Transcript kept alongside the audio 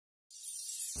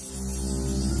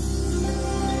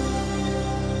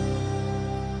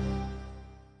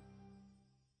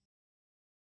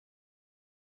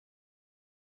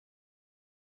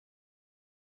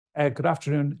Good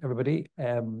afternoon, everybody.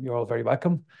 You're all very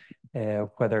welcome,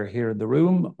 whether here in the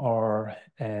room or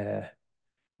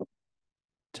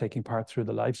taking part through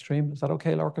the live stream. Is that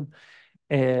okay, Lorcan?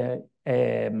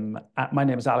 My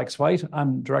name is Alex White.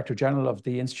 I'm Director General of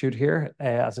the Institute here.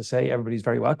 As I say, everybody's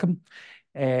very welcome.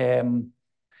 I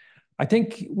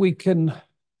think we can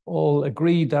all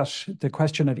agree that the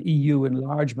question of EU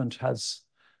enlargement has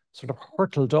sort of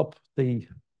hurtled up the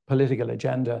political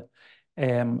agenda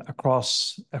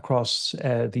across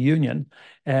the Union,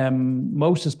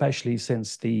 most especially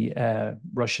since the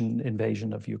Russian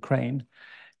invasion of Ukraine,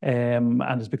 and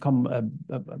has become a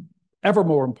ever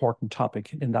more important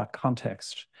topic in that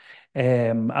context.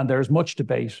 And there's much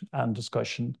debate and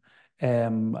discussion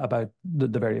about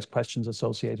the various questions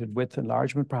associated with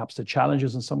enlargement, perhaps the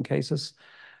challenges in some cases,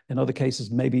 in other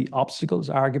cases, maybe obstacles,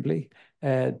 arguably,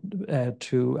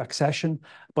 to accession,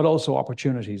 but also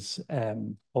opportunities,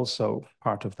 also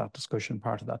part of that discussion,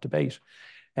 part of that debate.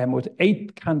 With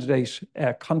 8 candidate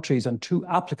countries and 2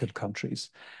 applicant countries,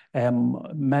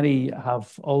 many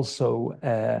have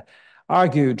also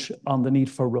argued on the need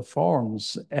for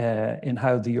reforms in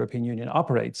how the European Union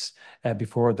operates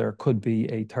before there could be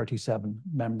a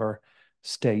 37-member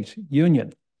state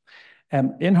union.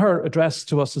 In her address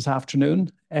to us this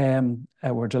afternoon,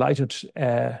 we're delighted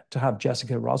to have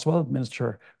Jessika Roswall,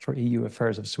 Minister for EU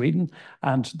Affairs of Sweden,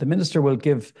 and the Minister will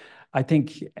give, I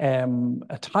think,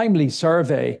 a timely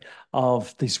survey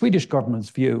of the Swedish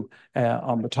government's view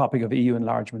on the topic of EU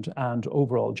enlargement and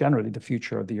overall, generally, the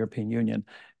future of the European Union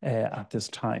at this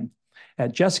time.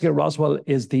 Jessika Roswall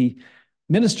is the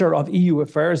Minister of EU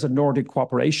Affairs and Nordic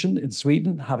Cooperation in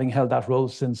Sweden, having held that role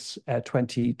since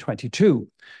 2022.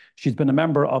 She's been a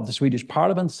member of the Swedish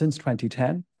Parliament since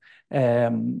 2010.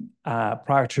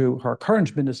 Prior to her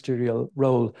current ministerial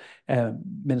role,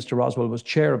 Minister Roswall was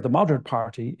chair of the Moderate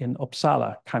Party in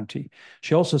Uppsala County.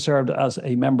 She also served as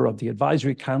a member of the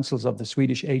advisory councils of the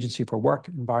Swedish Agency for Work,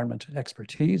 Environment,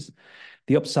 Expertise,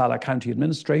 the Uppsala County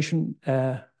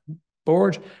Administrative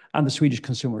Board, and the Swedish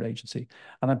Consumer Agency.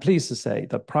 And I'm pleased to say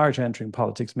that prior to entering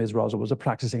politics, Ms. Roswall was a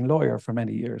practicing lawyer for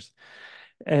many years.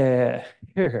 Here,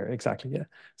 exactly, yeah.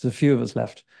 There's a few of us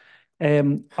left.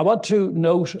 I want to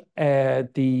note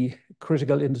the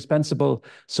critical, indispensable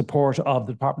support of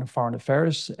the Department of Foreign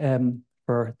Affairs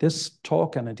for this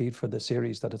talk and indeed for the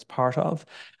series that it's part of.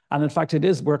 And in fact,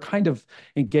 we're kind of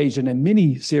engaged in a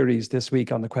mini series this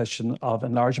week on the question of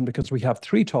enlargement because we have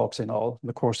 3 talks in all in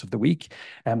the course of the week.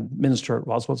 Minister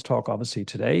Roswall's talk, obviously,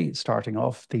 today, starting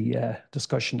off the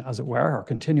discussion, as it were, or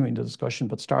continuing the discussion,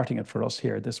 but starting it for us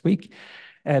here this week.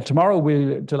 Tomorrow,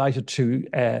 we're delighted to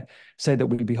say that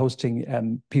we'll be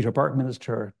hosting Peter Burke,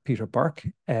 Minister Peter Burke,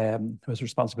 who has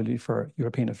responsibility for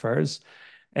European affairs,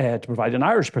 to provide an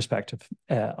Irish perspective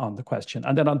on the question.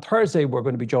 And then on Thursday, we're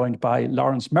going to be joined by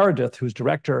Lawrence Meredith, who's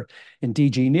Director in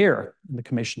DG NEAR in the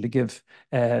Commission, to give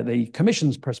the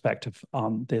Commission's perspective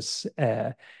on this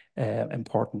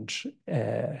important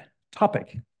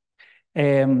topic.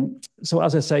 So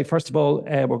as I say, first of all,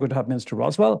 we're going to have Minister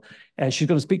Roswall. She's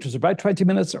going to speak to us about 20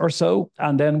 minutes or so,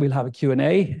 and then we'll have a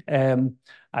Q&A, and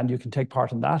you can take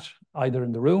part in that either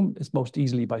in the room. It's most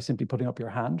easily by simply putting up your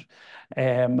hand.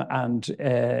 And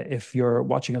if you're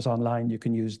watching us online, you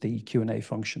can use the Q&A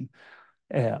function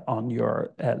on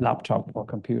your laptop or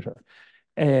computer.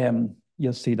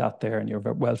 You'll see that there, and you're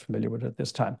very well familiar with it at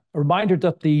this time. A reminder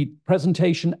that the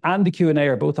presentation and the Q&A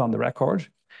are both on the record.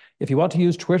 If you want to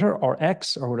use Twitter or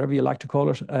X or whatever you like to call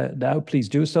it now, please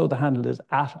do so. The handle is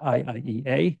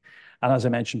 @IIEA. And as I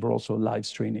mentioned, we're also live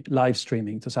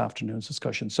streaming this afternoon's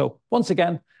discussion. So once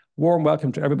again, warm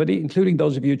welcome to everybody, including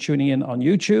those of you tuning in on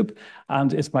YouTube.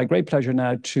 And it's my great pleasure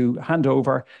now to hand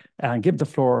over and give the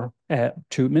floor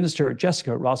to Minister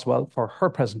Jessika Roswall for her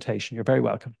presentation. You're very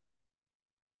welcome.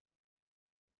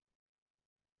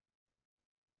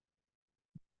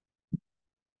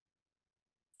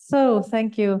 So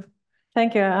thank you,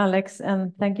 Alex,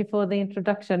 and thank you for the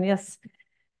introduction. Yes,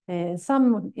 in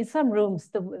some rooms,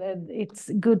 it's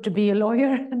good to be a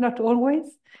lawyer, not always.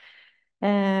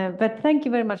 But thank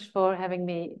you very much for having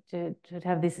me to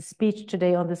have this speech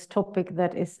today on this topic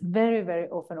that is very, very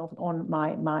often on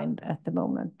my mind at the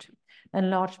moment: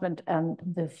 enlargement and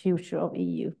the future of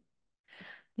EU.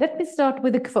 Let me start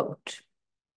with a quote.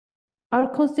 Our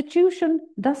constitution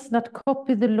does not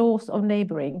copy the laws of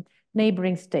neighboring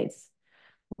states.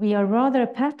 We are rather a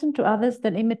pattern to others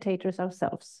than imitators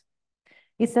ourselves.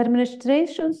 Its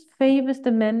administration favors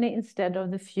the many instead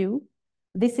of the few.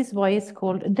 This is why it's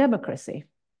called a democracy.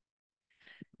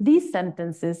 These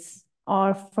sentences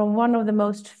are from one of the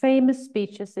most famous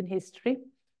speeches in history,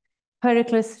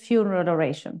 Pericles' funeral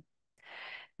oration.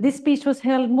 This speech was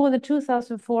held more than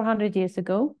 2,400 years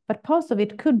ago, but parts of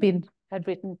it could be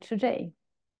written today.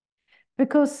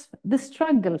 Because the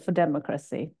struggle for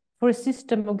democracy, for a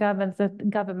system of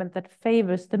government that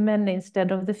favors the many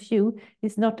instead of the few,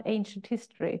 is not ancient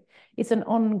history. It's an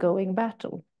ongoing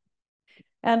battle.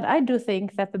 And I do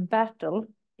think that the battle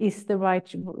is the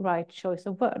right choice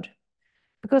of word.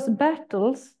 Because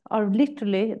battles are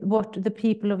literally what the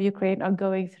people of Ukraine are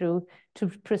going through to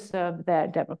preserve their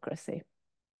democracy.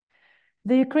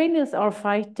 The Ukrainians are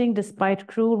fighting despite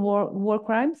cruel war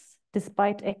crimes,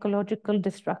 despite ecological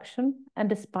destruction, and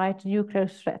despite nuclear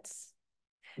threats.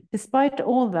 Despite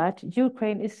all that,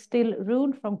 Ukraine is still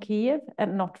ruled from Kiev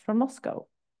and not from Moscow.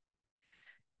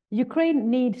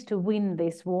 Ukraine needs to win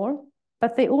this war,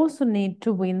 but they also need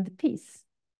to win the peace.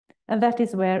 And that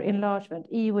is where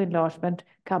enlargement, EU enlargement,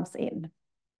 comes in.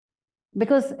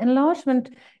 Because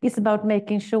enlargement is about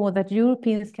making sure that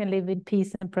Europeans can live in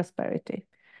peace and prosperity.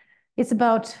 It's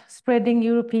about spreading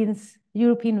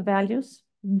European values,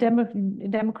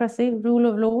 democracy, rule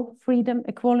of law, freedom,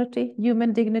 equality,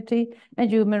 human dignity,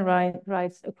 and human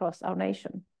rights across our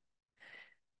nation.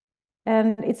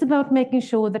 And it's about making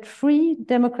sure that free,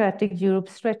 democratic Europe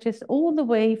stretches all the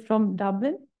way from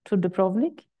Dublin to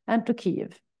Dubrovnik and to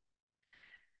Kiev.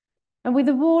 And with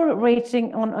the war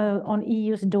raging on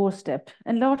EU's doorstep,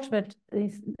 enlargement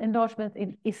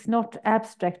is not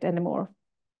abstract anymore.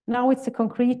 Now it's a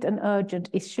concrete and urgent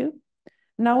issue.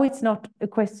 Now it's not a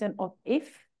question of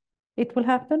if it will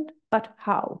happen, but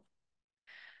how.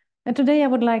 And today I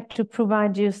would like to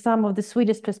provide you some of the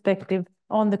Swedish perspective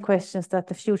on the questions that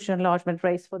the future enlargement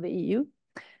raised for the EU.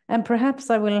 And perhaps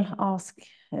I will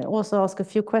also ask a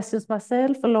few questions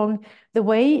myself along the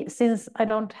way, since I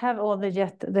don't have all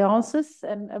the answers,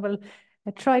 and I will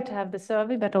try to have the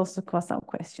survey, but also some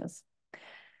questions.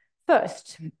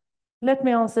 First, let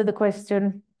me answer the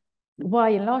question, why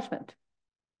enlargement?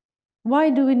 Why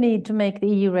do we need to make the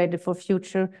EU ready for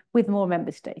future with more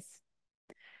member states?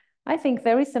 I think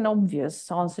there is an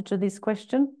obvious answer to this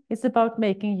question. It's about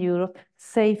making Europe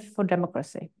safe for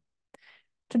democracy.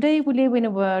 Today, we live in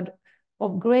a world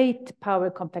of great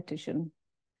power competition.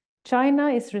 China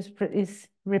is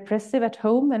repressive at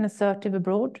home and assertive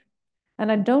abroad.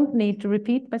 And I don't need to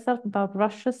repeat myself about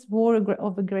Russia's war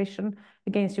of aggression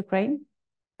against Ukraine.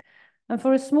 And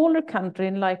for a smaller country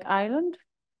like Ireland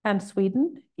and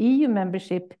Sweden, EU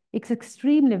membership is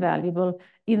extremely valuable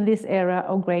in this era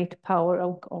of great power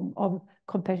of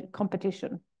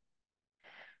competition.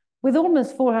 With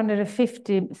almost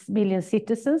 450 million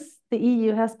citizens, the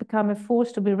EU has become a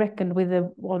force to be reckoned on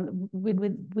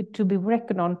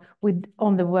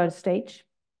the world stage.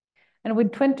 And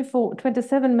with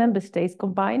 27 member states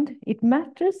combined, it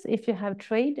matters if you have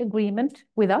trade agreement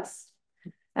with us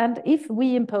and if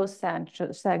we impose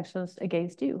sanctions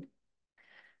against you.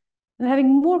 And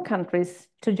having more countries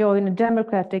to join a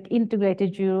democratic,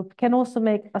 integrated Europe can also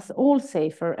make us all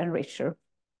safer and richer.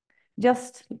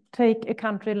 Just take a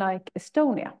country like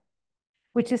Estonia,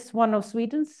 which is one of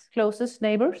Sweden's closest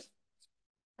neighbors.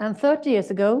 And 30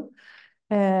 years ago,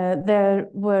 there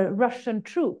were Russian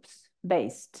troops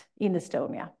based in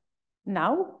Estonia.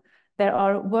 Now, there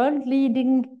are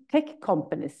world-leading tech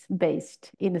companies based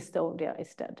in Estonia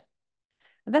instead.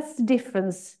 That's the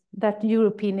difference that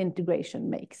European integration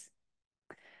makes.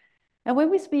 And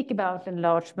when we speak about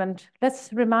enlargement,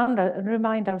 let's remind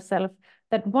ourselves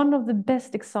that one of the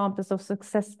best examples of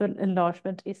successful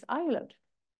enlargement is Ireland.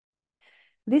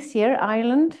 This year,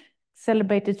 Ireland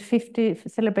celebrates 50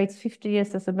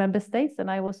 years as a member state,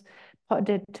 and I was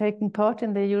taking part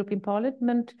in the European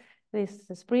Parliament this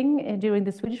spring during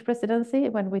the Swedish presidency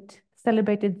when we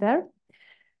celebrated there.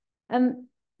 And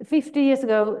 50 years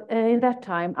ago, in that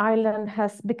time, Ireland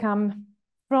has gone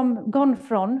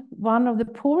from one of the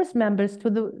poorest members to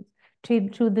the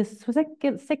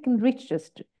second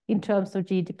richest in terms of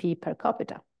GDP per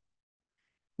capita.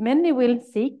 Many will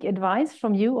seek advice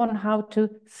from you on how to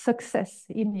success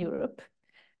in Europe,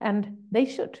 and they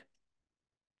should.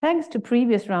 Thanks to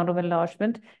previous round of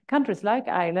enlargement, countries like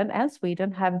Ireland and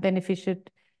Sweden have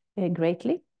benefited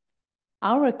greatly.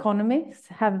 Our economies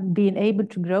have been able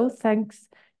to grow thanks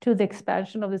to the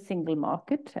expansion of the single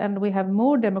market, and we have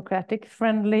more democratic,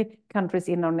 friendly countries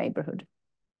in our neighborhood.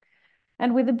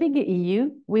 And with the bigger EU,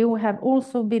 we have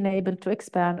also been able to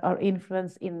expand our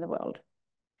influence in the world.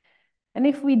 And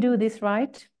if we do this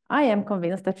right, I am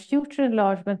convinced that future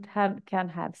enlargement can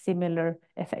have similar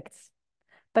effects.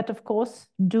 But of course,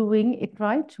 doing it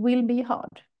right will be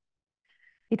hard.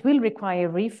 It will require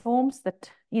reforms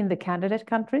in the candidate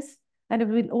countries, and it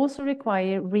will also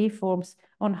require reforms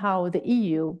on how the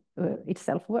EU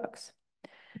itself works.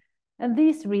 And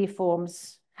these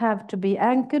reforms have to be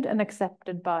anchored and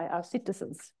accepted by our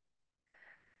citizens.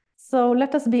 So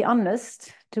let us be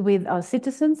honest with our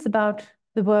citizens about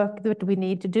the work that we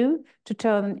need to do to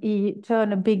turn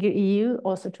a bigger EU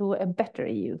also to a better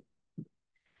EU.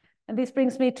 And this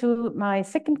brings me to my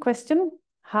second question: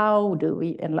 how do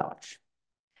we enlarge?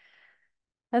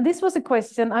 And this was a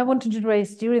question I wanted to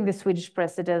raise during the Swedish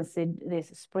presidency this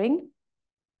spring.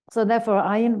 So therefore,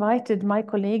 I invited my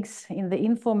colleagues in the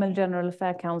informal General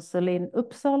Affairs Council in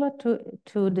Uppsala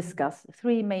to discuss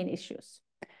three main issues.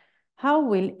 How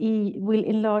will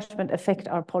enlargement affect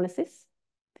our policies?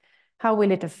 How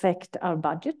will it affect our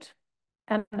budget?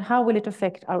 And how will it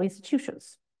affect our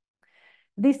institutions?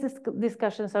 These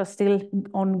discussions are still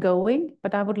ongoing,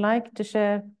 but I would like to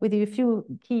share with you a few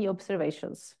key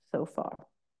observations so far.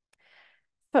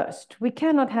 First, we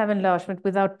cannot have enlargement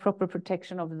without proper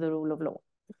protection of the rule of law.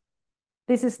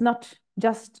 This is not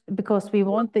just because we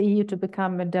want the EU to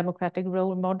become a democratic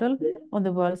role model on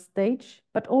the world stage,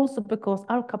 but also because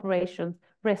our cooperation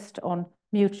rests on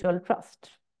mutual trust.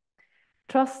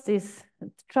 Trust is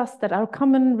trust that our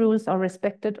common rules are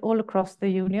respected all across the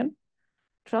Union.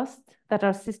 Trust that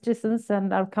our citizens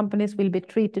and our companies will be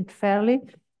treated fairly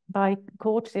by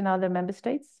courts in other member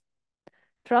states.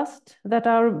 Trust that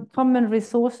our common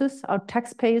resources, our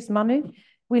taxpayers' money,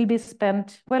 will be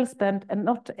well spent and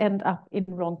not end up in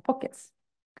wrong pockets.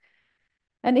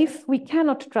 And if we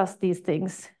cannot trust these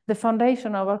things, the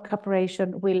foundation of our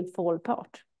cooperation will fall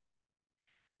apart.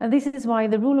 And this is why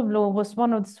the rule of law was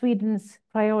one of Sweden's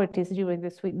priorities during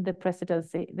the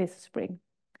presidency this spring.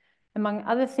 Among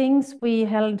other things, we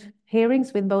held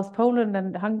hearings with both Poland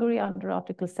and Hungary under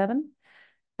Article 7,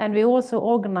 and we also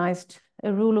organized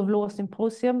a rule of law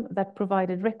symposium that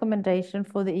provided recommendation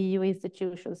for the EU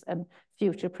institutions and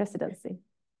future presidency.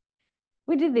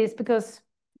 We did this because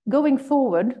going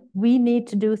forward, we need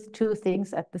to do two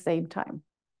things at the same time.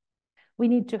 We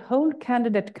need to hold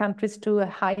candidate countries to a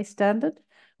high standard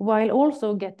while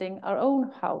also getting our own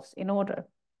house in order.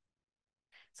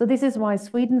 So this is why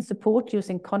Sweden supports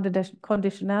using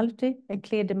conditionality and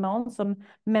clear demands on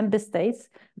member states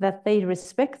that they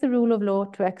respect the rule of law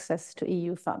to access to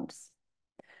EU funds.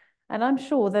 And I'm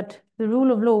sure that the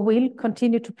rule of law will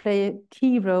continue to play a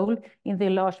key role in the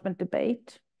enlargement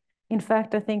debate. In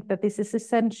fact, I think that this is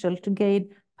essential to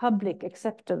gain public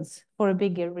acceptance for a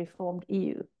bigger reformed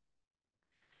EU.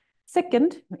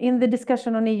 Second, in the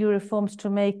discussion on EU reforms to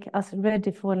make us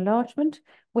ready for enlargement,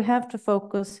 we have to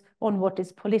focus on what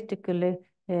is politically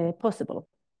possible.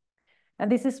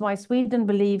 And this is why Sweden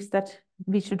believes that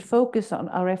we should focus on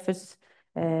our efforts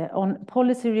on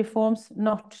policy reforms,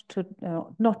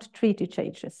 not treaty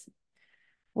changes.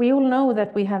 We all know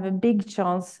that we have a big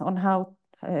chance on how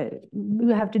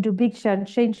we have to do big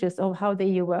changes of how the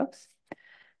EU works.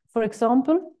 For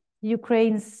example,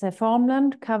 Ukraine's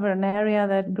farmland cover an area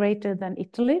that greater than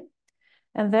Italy,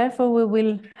 and therefore we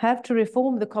will have to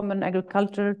reform the common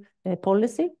agricultural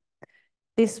policy.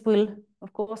 This will,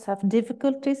 of course, have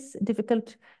difficulties.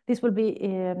 This will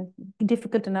be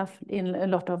difficult enough in a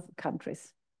lot of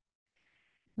countries.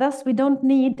 Thus, we don't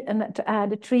need to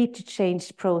add a treaty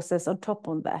change process on top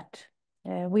of that.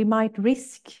 We might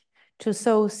risk to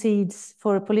sow seeds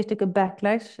for a political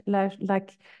backlash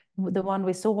like the one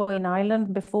we saw in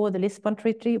Ireland before the Lisbon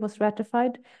Treaty was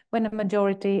ratified, when a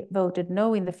majority voted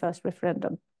no in the first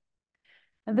referendum.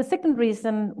 And the second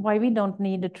reason why we don't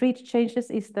need the treaty changes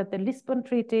is that the Lisbon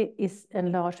Treaty is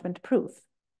enlargement proof.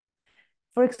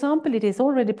 For example, it is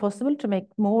already possible to make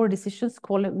more decisions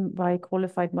by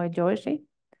qualified majority.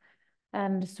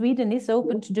 And Sweden is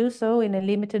open to do so in a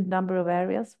limited number of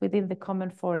areas within the common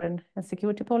foreign and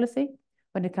security policy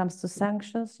when it comes to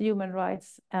sanctions, human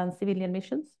rights, and civilian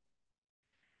missions.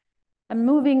 And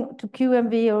moving to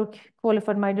QMV or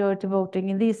qualified majority voting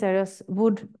in these areas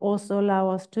would also allow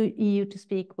us to EU to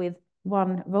speak with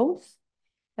one vote.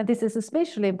 And this is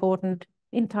especially important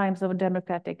in times of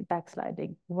democratic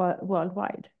backsliding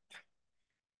worldwide.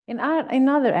 In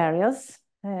other areas,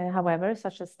 however,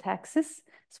 such as taxes,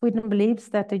 Sweden believes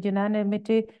that the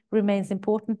unanimity remains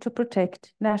important to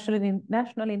protect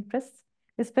national interests,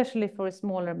 especially for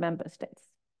smaller member states.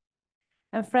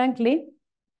 And frankly,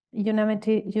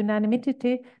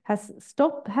 unanimity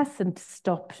hasn't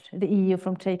stopped the EU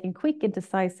from taking quick and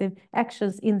decisive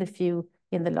actions in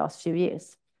the last few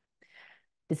years.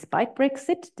 Despite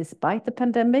Brexit, despite the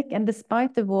pandemic, and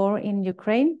despite the war in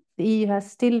Ukraine, the EU has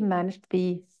still managed to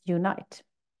be united.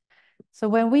 So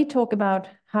when we talk about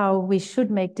how we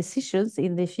should make decisions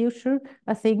in the future,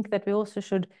 I think that we also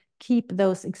should keep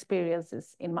those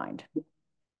experiences in mind.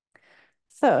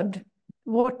 Third,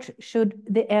 what should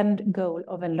the end goal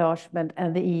of enlargement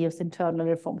and the EU's internal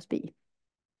reforms be?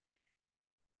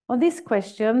 On this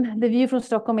question, the view from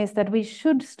Stockholm is that we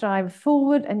should strive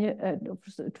forward and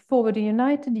forward a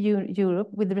united Europe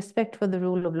with respect for the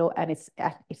rule of law and its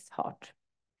at its heart.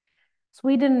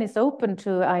 Sweden is open to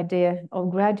the idea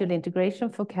of gradual integration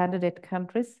for candidate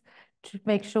countries to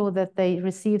make sure that they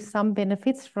receive some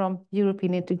benefits from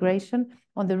European integration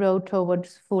on the road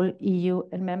towards full EU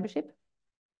and membership.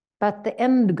 But the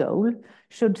end goal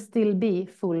should still be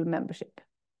full membership.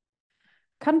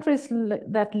 Countries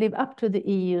that live up to the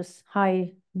EU's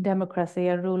high democracy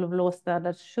and rule of law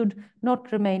standards should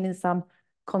not remain in some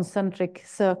concentric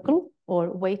circle or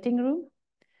waiting room.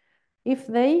 If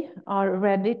they are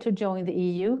ready to join the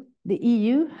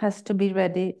EU has to be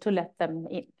ready to let them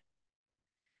in.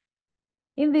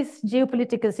 In this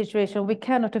geopolitical situation, we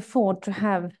cannot afford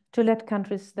to let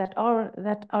countries that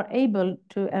are able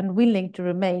to and willing to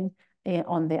remain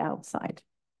on the outside.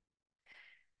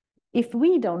 If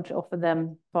we don't offer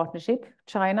them partnership,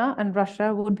 China and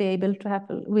Russia will be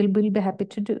happy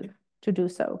to do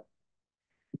so.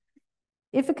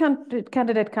 If a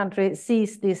candidate country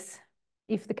sees this,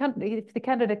 if the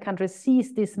candidate country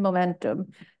sees this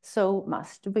momentum, so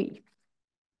must we.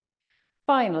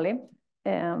 Finally,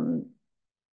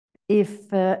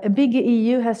 if a bigger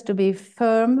EU has to be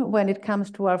firm when it comes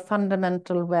to our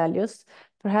fundamental values,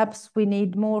 perhaps we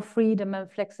need more freedom and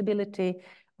flexibility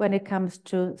when it comes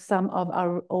to some of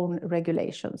our own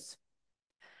regulations.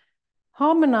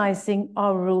 Harmonizing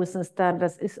our rules and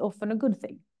standards is often a good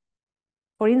thing.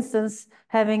 For instance,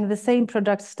 having the same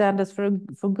product standards for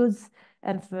goods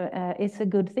and is a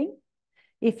good thing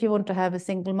if you want to have a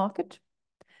single market.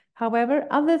 However,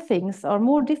 other things are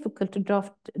more difficult to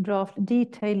draft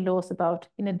detailed laws about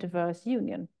in a diverse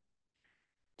union.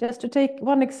 Just to take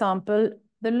one example,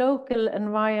 the local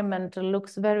environmental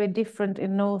looks very different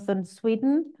in northern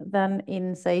Sweden than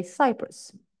in, say,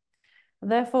 Cyprus.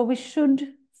 Therefore, we should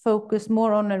focus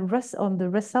more on the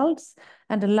results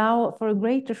and allow for a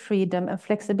greater freedom and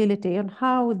flexibility on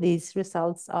how these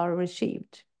results are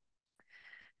achieved.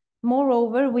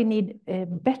 Moreover, we need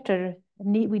better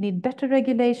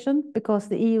regulation because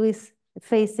the EU is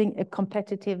facing a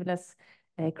competitiveness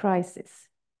crisis.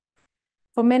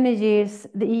 For many years,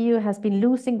 the EU has been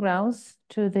losing grounds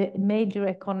to the major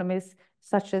economies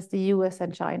such as the US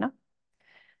and China.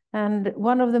 And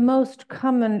one of the most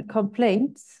common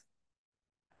complaints,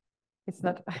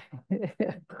 one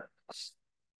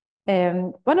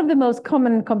of the most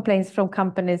common complaints from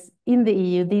companies in the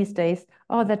EU these days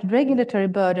are that regulatory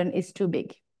burden is too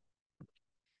big.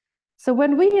 So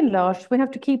when we enlarge, we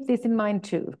have to keep this in mind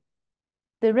too.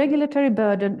 The regulatory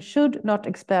burden should not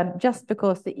expand just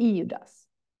because the EU does.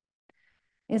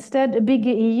 Instead, a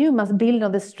bigger EU must build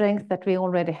on the strength that we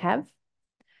already have.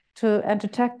 To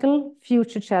tackle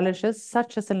future challenges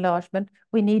such as enlargement,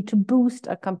 we need to boost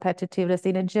our competitiveness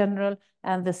in a general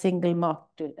and the single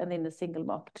market, and in the single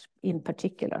market in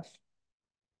particular.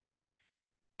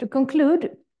 To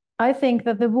conclude, I think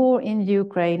that the war in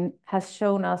Ukraine has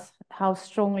shown us how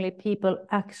strongly people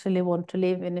actually want to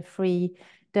live in a free,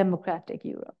 democratic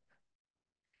Europe.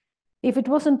 If it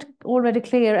wasn't already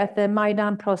clear at the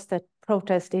Maidan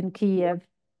protest in Kiev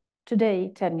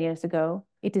today, 10 years ago,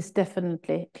 it is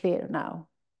definitely clear now.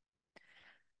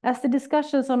 As the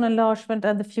discussions on enlargement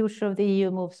and the future of the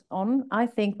EU moves on, I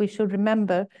think we should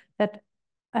remember that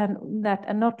and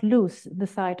not lose the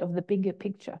sight of the bigger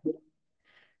picture.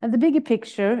 And the bigger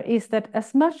picture is that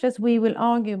as much as we will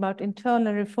argue about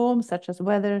internal reforms, such as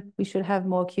whether we should have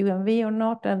more QMV or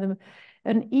not, and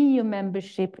an EU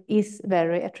membership is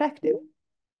very attractive.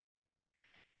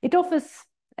 It offers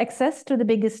access to the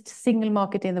biggest single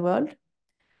market in the world,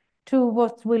 to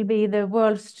what will be the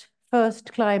world's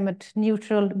first climate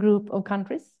neutral group of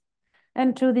countries,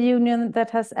 and to the union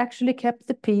that has actually kept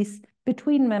the peace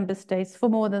between member states for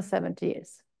more than 70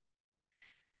 years.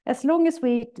 As long as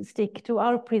we stick to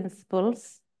our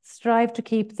principles, strive to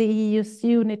keep the EU's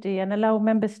unity and allow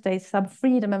member states some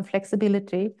freedom and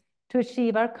flexibility to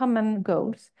achieve our common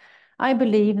goals, I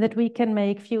believe that we can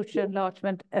make future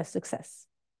enlargement a success.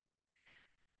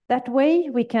 That way,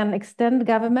 we can extend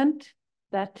government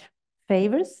that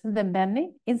favors the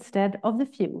many instead of the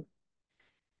few,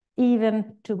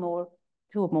 even to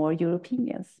more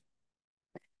Europeans.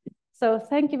 So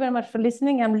thank you very much for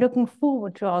listening. I'm looking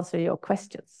forward to answer your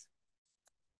questions.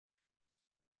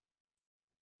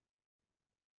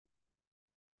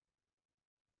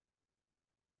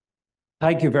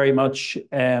 Thank you very much,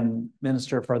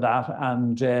 Minister, for that.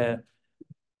 And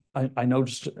I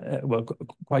noticed, well,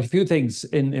 quite a few things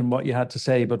in what you had to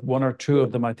say, but one or two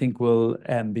of them I think will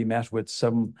be met with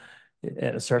some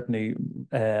certainly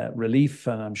relief,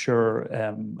 and I'm sure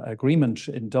agreement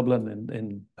in Dublin,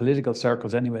 in political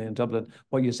circles anyway in Dublin,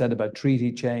 what you said about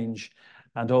treaty change,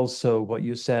 and also what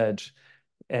you said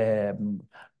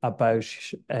about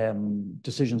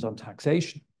decisions on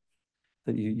taxation,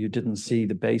 that you didn't see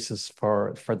the basis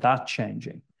for that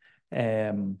changing.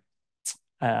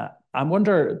 I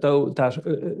wonder, though, that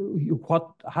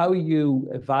how you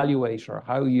evaluate or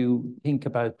how you think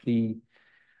about the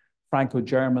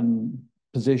Franco-German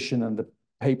position and the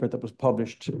paper that was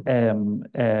published, it's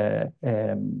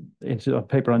a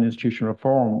paper on institutional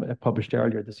reform published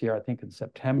earlier this year, I think in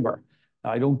September.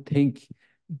 I don't think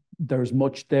there's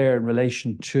much there in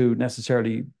relation to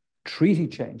necessarily treaty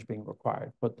change being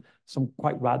required, but some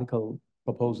quite radical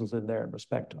proposals in there in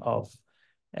respect of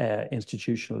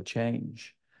institutional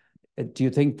change. Do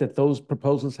you think that those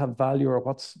proposals have value, or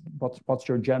what's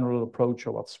your general approach,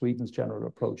 or what's Sweden's general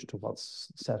approach to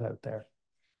what's set out there?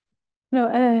 No,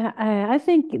 I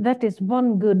think that is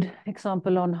one good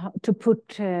example on how to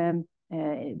put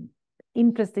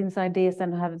interesting ideas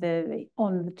and have them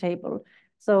on the table.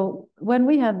 So when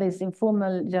we had this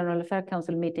informal General Affairs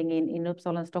Council meeting in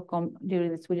Uppsala and Stockholm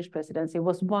during the Swedish presidency,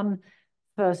 was one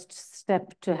first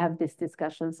step to have these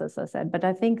discussions, as I said. But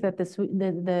I think that the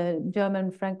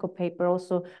German Franco paper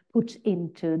also puts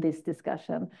into this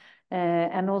discussion.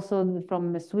 And also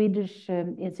from the Swedish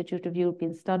Institute of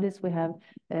European Studies, we have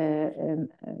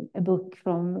a book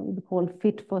called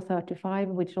Fit for 35,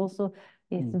 which also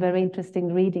is very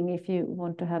interesting reading if you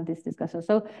want to have this discussion.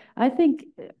 So I think,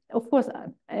 of course,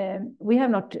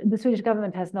 the Swedish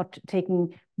government has not taken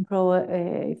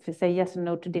if you say yes or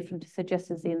no to different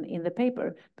suggestions in the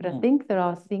paper. But I think there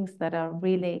are things that are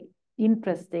really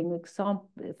interesting.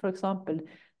 For example,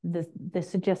 the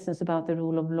suggestions about the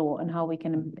rule of law and how we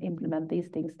can implement these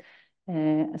things.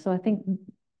 So I think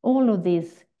all of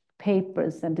these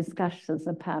papers and discussions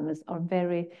and panels are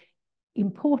very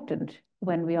important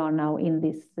when we are now in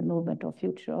this movement of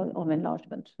future of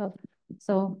enlargement.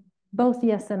 So both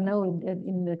yes and no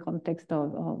in the context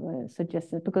of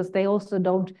suggestions, because they also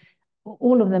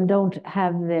all of them don't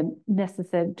have the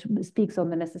necessary, speaks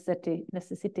on the necessity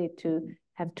to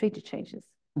have treaty changes.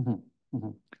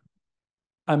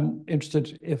 I'm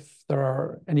interested if there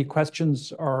are any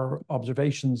questions or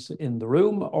observations in the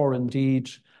room, or indeed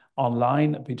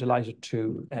online. I'd be delighted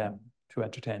to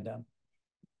entertain them.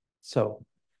 So,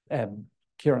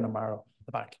 Kieran Amaro at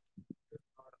the back.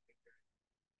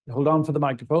 Hold on for the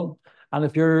microphone. And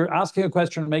if you're asking a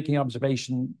question or making an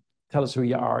observation, tell us who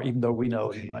you are, even though we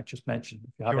know you might just mention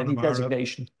if you have any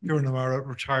designation. Kieran Amaro,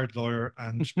 retired lawyer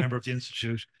and member of the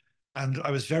Institute. And I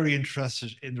was very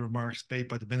interested in the remarks made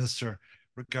by the Minister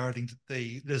regarding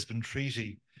the Lisbon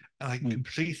Treaty. And I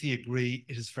completely agree.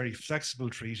 It is a very flexible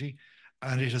treaty,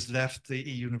 and it has left the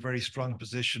EU in a very strong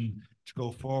position to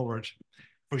go forward.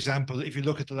 For example, if you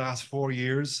look at the last 4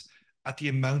 years, at the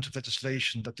amount of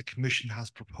legislation that the Commission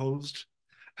has proposed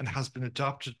and has been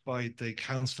adopted by the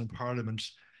Council and Parliament,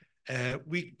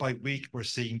 week by week, we're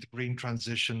seeing the green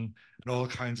transition and all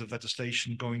kinds of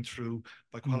legislation going through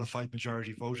by qualified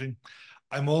majority voting.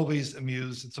 I'm always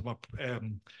amused and somewhat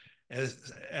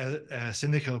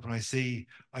cynical when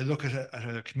I look at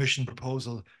a Commission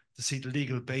proposal to see the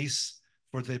legal base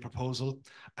for the proposal,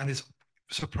 and it's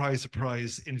surprise,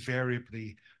 surprise,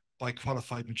 invariably by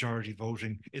qualified majority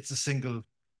voting. It's a single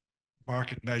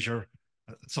market measure,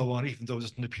 and so on, even though it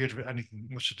doesn't appear to have anything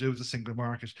much to do with the single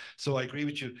market. So I agree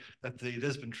with you that the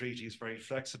Lisbon Treaty is very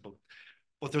flexible.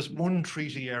 But there's one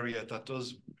treaty area that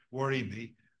does worry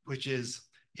me, which is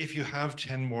if you have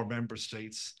 10 more member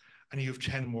states and you have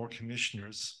 10 more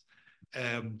commissioners,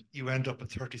 you end up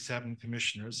with 37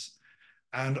 commissioners.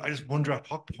 And I just wonder, at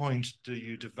what point do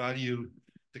you devalue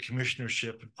the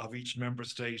commissionership of each member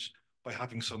state by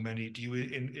having so many? Do you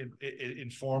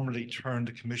informally turn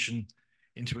the Commission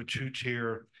into a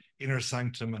two-tier inner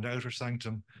sanctum and outer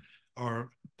sanctum, or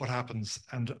what happens?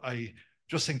 And I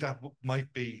just think that might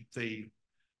be the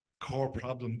core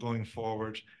problem going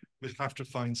forward. We'll have to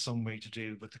find some way to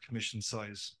deal with the Commission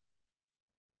size.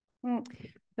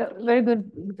 Very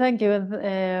good, thank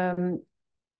you.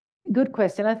 Good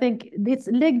question. I think it's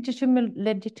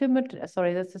legitimate,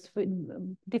 sorry, that's a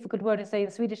difficult word to say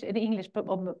in Swedish and English, but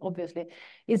obviously.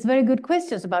 It's very good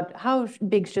questions about how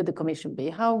big should the Commission be?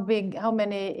 How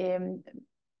many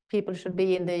people should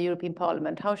be in the European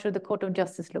Parliament? How should the Court of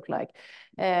Justice look like?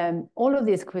 All of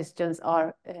these questions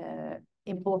are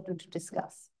important to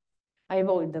discuss. I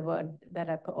avoid the word that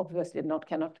I obviously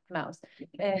cannot pronounce.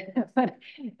 But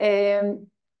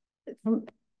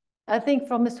I think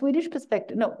from a Swedish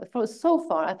perspective, so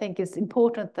far, I think it's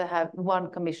important to have one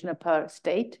commissioner per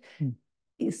state.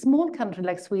 a small country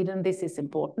like Sweden, this is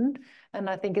important. And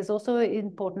I think it's also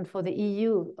important for the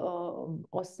EU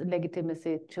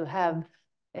legitimacy to have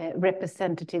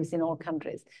representatives in all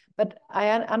countries. But I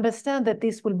understand that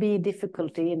this will be a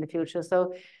difficulty in the future.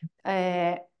 So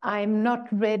I'm not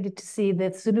ready to see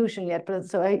the solution yet. But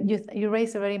so you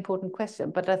raise a very important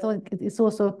question. But I thought it's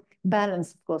also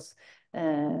balanced, of course,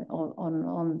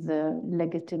 on the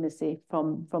legitimacy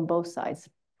from both sides.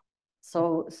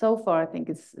 So far, I think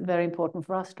it's very important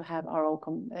for us to have our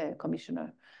own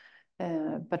commissioner.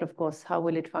 But of course, how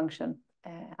will it function?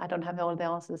 I don't have all the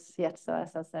answers yet. So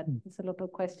as I said, it's a lot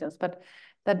of questions, but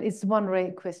that is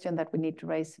one question that we need to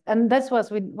raise. And that's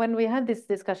what when we had this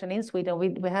discussion in Sweden,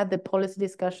 we had the policy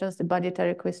discussions, the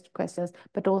budgetary questions,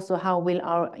 but also how will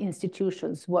our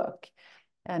institutions work?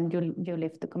 And you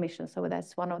lift the commission. So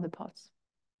that's one of the parts.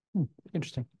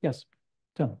 Interesting. Yes.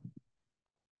 Done.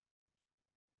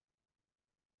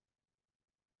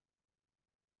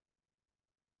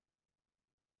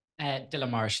 Dylan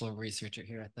Marshall, researcher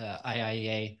here at the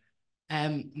IIEA.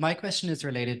 My question is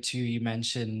related to, you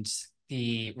mentioned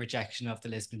the rejection of the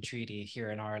Lisbon Treaty here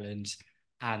in Ireland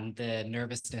and the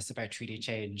nervousness about treaty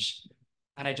change.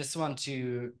 And I just want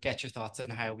to get your thoughts on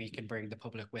how we can bring the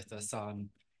public with us on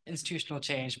institutional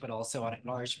change, but also on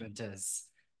enlargement, as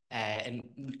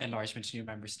enlargement to new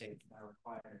member states now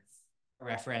requires a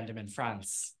referendum in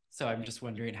France. So I'm just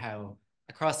wondering how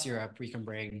across Europe we can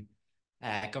bring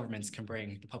governments can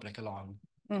bring the public along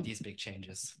in these big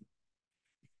changes.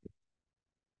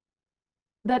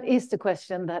 That is the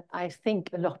question that I think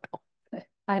a lot of.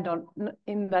 I don't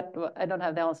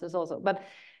have the answers also, but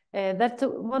that's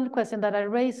one question that I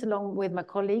raise along with my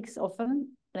colleagues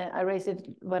often. I raise it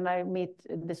when I meet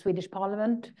the Swedish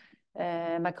Parliament,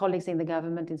 my colleagues in the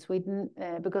government in Sweden,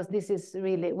 because this is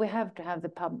really, we have to have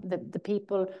the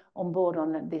people on board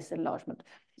on this enlargement.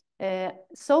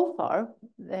 So far,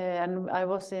 and I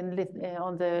was in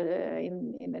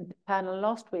a panel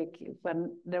last week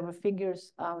when there were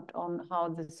figures out on how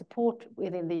the support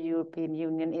within the European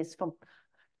Union is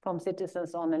from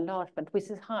citizens on enlargement,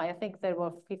 which is high. I think there were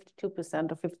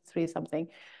 52% or 53 something.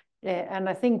 And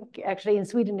I think actually in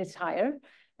Sweden it's higher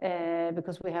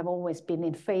because we have always been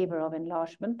in favor of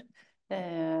enlargement.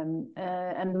 And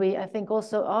I think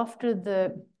also after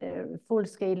the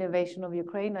full-scale invasion of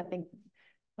Ukraine, I think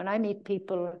when I meet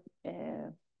people,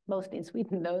 mostly in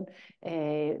Sweden,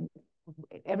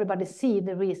 everybody see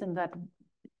the reason that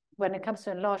when it comes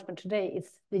to enlargement today,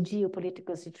 it's the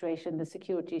geopolitical situation, the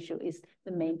security issue is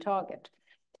the main target.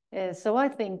 So I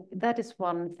think that is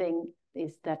one thing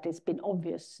that has been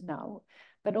obvious now,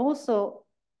 but also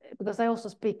because I also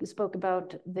spoke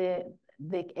about the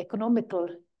economical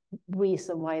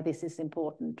reason why this is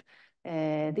important.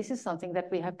 This is something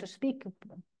that we have to speak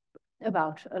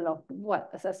about a lot,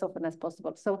 as often as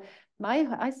possible. So I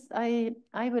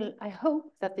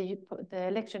hope that the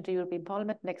election to European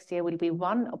Parliament next year will be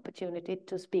one opportunity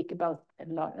to speak about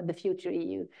the future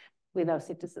EU with our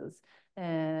citizens.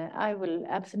 I will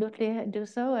absolutely do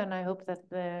so, and I hope that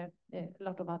a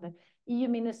lot of other EU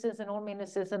ministers and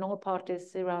all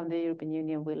parties around the European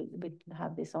Union will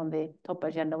have this on the top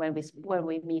agenda when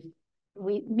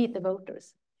we meet the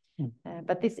voters.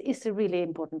 But this is a really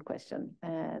important question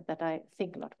that I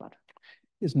think a lot about.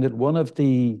 Isn't it one of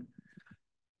the,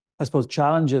 I suppose,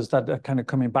 challenges that are kind of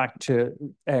coming back to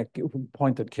a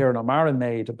point that Kieran O'Mara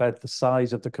made about the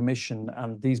size of the commission,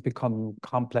 and these become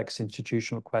complex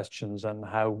institutional questions, and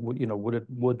how would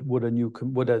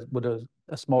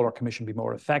a smaller commission be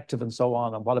more effective, and so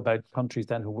on, and what about countries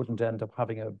then who wouldn't end up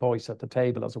having a voice at the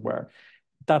table, as it were?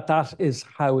 That is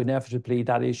how inevitably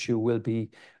that issue will be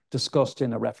discussed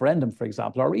in a referendum, for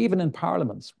example, or even in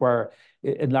parliaments, where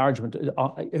enlargement,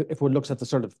 if one looks at the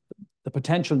sort of the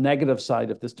potential negative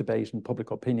side of this debate in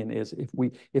public opinion, is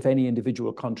if any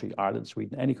individual country, Ireland,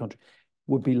 Sweden, any country,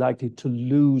 would be likely to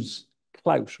lose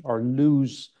clout or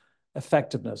lose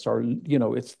effectiveness, or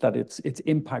its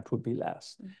impact would be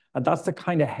less. And that's the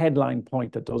kind of headline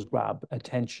point that does grab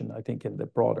attention, I think, in the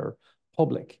broader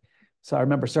public. So I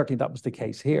remember certainly that was the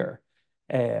case here.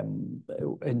 In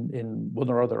one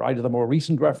or other, either the more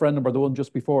recent referendum or the one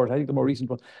just before it, I think the more recent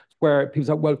one, where people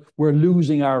said, well, we're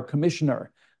losing our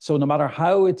commissioner. So no matter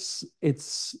how it's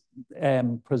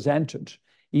presented,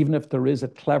 even if there is a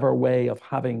clever way of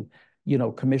having,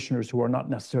 commissioners who are not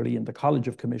necessarily in the College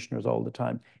of Commissioners all the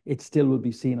time, it still will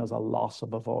be seen as a loss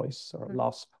of a voice, or a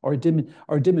loss, or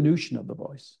a diminution of the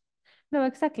voice. No,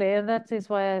 exactly. And that is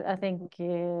why I think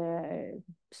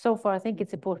so far, I think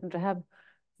it's important to have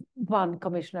one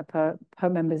commissioner per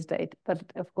member state, but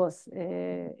of course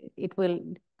it will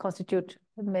constitute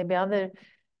maybe other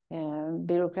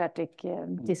bureaucratic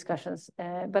discussions.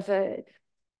 But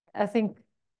I think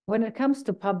when it comes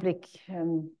to public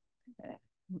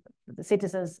the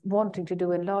citizens wanting to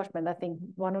do enlargement, I think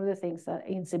one of the things that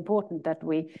is important that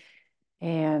we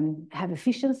have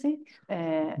efficiency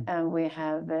and we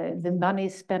have the money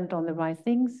spent on the right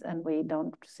things and we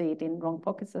don't see it in wrong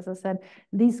pockets, as I said.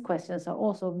 These questions are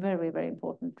also very, very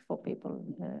important for people.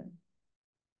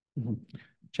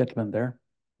 Gentleman there.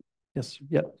 Yes,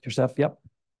 yeah, yourself, yep.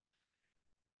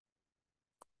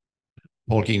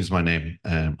 Paul Keane is my name.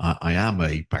 I am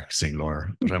a practicing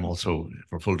lawyer, but I'm also,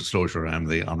 for full disclosure, I'm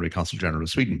the Honorary Consul General of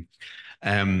Sweden.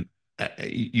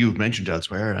 You've mentioned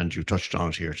elsewhere, and you touched on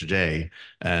it here today,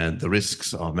 the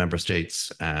risks of member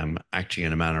states acting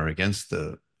in a manner against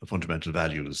the fundamental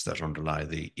values that underlie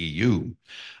the EU.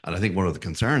 And I think one of the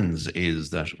concerns is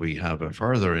that we have a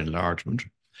further enlargement,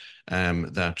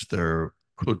 that there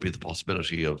could be the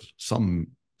possibility of some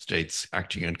states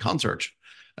acting in concert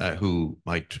who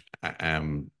might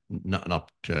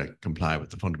not comply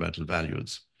with the fundamental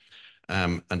values.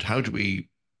 And how do we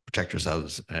protect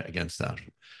ourselves against that?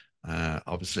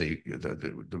 Obviously,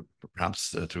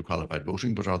 perhaps through qualified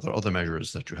voting, but are there other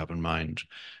measures that you have in mind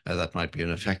that might be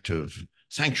an effective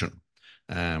sanction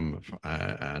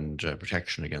and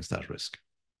protection against that risk?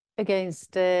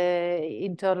 Against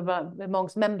internal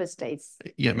amongst member states?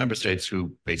 Yeah, member states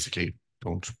who basically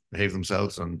don't behave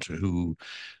themselves and who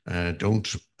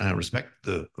don't respect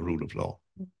the rule of law.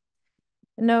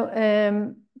 No,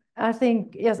 I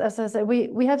think, yes, as I said,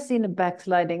 we have seen a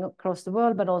backsliding across the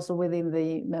world, but also within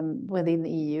the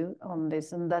EU on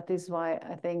this. And that is why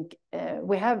I think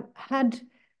we have had,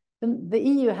 the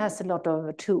EU has a lot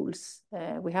of tools.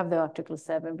 We have the Article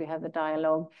 7, we have the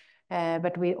dialogue,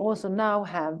 but we also now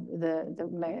have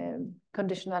the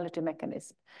conditionality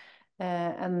mechanism.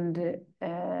 I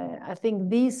think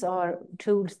these are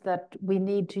tools that we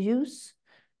need to use.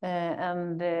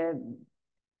 I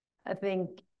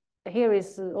think here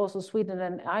is also Sweden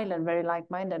and Ireland very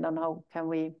like-minded on how can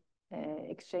we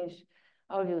exchange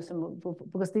our views,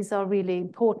 because these are really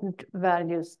important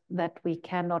values that we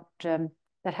cannot,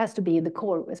 that has to be in the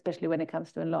core, especially when it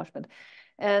comes to enlargement.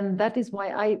 And that is why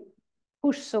I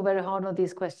push so very hard on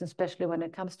these questions, especially when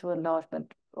it comes to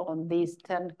enlargement on these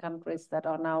 10 countries that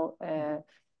are now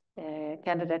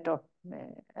candidate or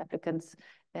applicants.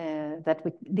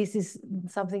 This is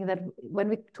something that when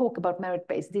we talk about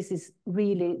merit-based, this is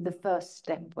really the first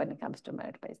step when it comes to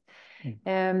merit-based.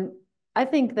 I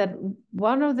think that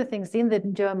one of the things in the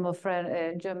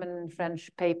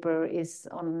German-French paper is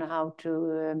on how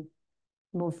to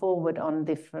move forward on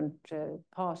different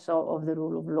parts of the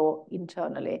rule of law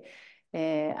internally.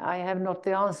 I have not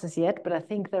the answers yet, but I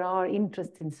think there are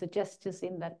interesting suggestions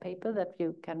in that paper that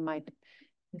you might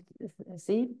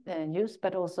see and use,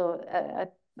 but also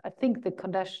I think the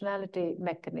conditionality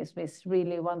mechanism is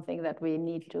really one thing that we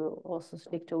need to also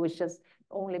stick to, which has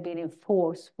only been in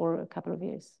force for a couple of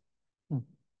years.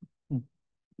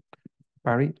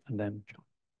 Barry, and then John.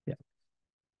 Yeah.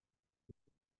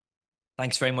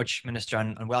 Thanks very much, Minister,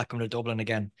 and welcome to Dublin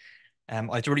again. I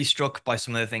was really struck by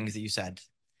some of the things that you said.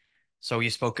 So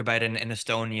you spoke about in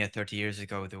Estonia 30 years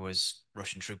ago, there was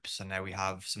Russian troops, and now we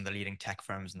have some of the leading tech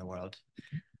firms in the world.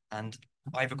 And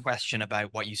I have a question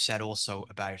about what you said also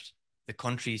about the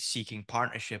countries seeking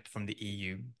partnership from the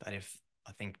EU, that if,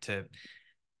 I think to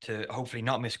hopefully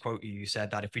not misquote you, you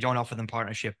said that if we don't offer them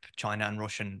partnership, China and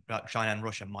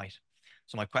Russia might.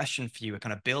 So my question for you, it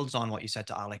kind of builds on what you said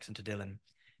to Alex and to Dylan.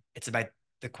 It's about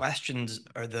the questions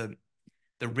or the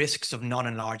risks of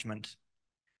non-enlargement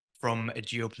from a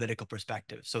geopolitical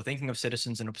perspective. So thinking of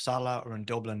citizens in Uppsala or in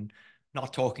Dublin,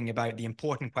 not talking about the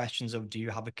important questions of do you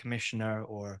have a commissioner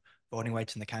or voting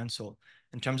rights in the council.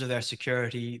 In terms of their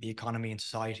security, the economy and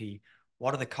society,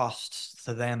 what are the costs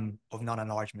to them of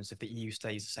non-enlargements if the EU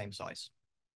stays the same size?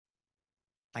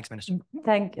 Thanks, Minister.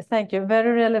 Thank you.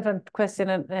 Very relevant question.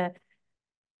 And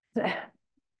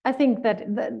I think that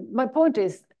my point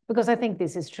is, because I think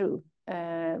this is true,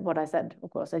 what I said,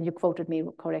 of course, and you quoted me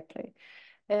correctly.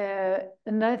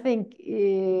 And I think,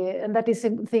 and that is a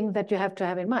thing that you have to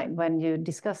have in mind when you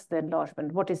discuss the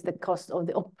enlargement. What is the cost of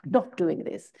not doing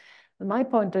this? My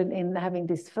point in having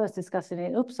this first discussion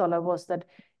in Uppsala was that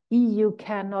EU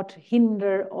cannot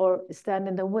hinder or stand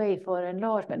in the way for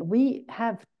enlargement. We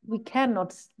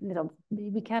cannot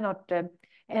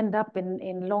end up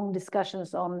in long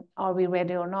discussions on are we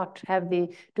ready or not?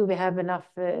 Do we have enough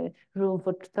room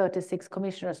for 36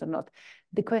 commissioners or not?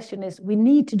 The question is, we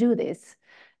need to do this.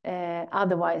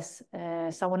 Otherwise,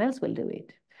 someone else will do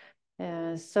it.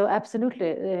 So absolutely,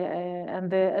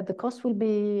 and the cost will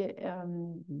be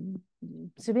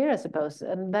severe, I suppose,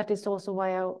 and that is also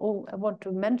why I want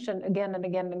to mention again and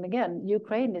again and again,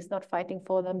 Ukraine is not fighting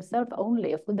for themselves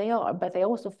only, if they are, but they're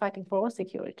also fighting for our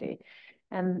security,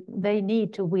 and they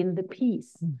need to win the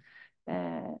peace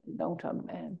long term,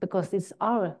 because it's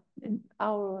our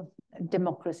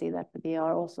democracy that we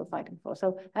are also fighting for.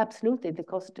 So absolutely, the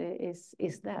cost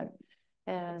is there.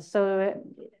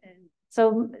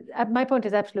 So my point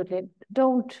is absolutely,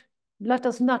 let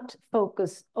us not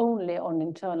focus only on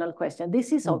internal questions.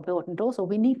 This is important also.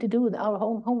 We need to do our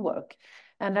homework.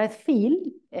 And I feel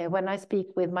when I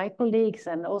speak with my colleagues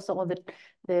and also on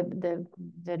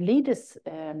the leaders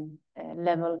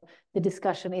level, the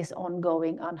discussion is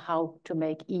ongoing on how to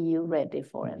make EU ready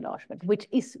for enlargement, which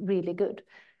is really good.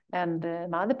 And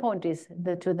my other point is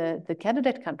to the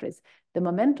candidate countries, the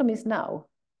momentum is now.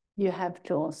 You have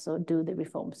to also do the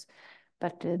reforms.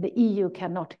 But the EU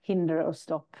cannot hinder or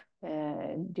stop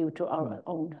due to our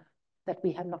own, that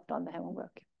we have not done the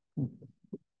homework.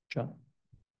 John.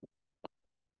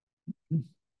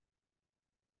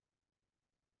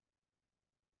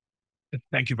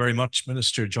 Thank you very much,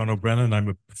 Minister John O'Brien. I'm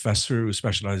a professor who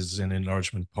specializes in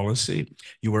enlargement policy.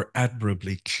 You were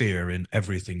admirably clear in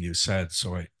everything you said,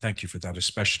 so I thank you for that,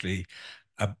 especially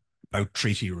about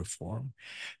treaty reform.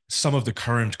 Some of the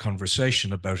current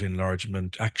conversation about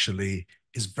enlargement actually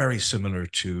is very similar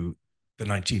to the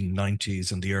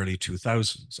 1990s and the early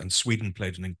 2000s, and Sweden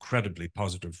played an incredibly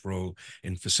positive role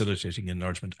in facilitating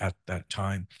enlargement at that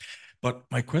time. But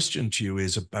my question to you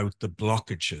is about the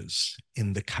blockages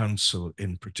in the Council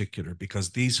in particular, because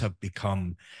these have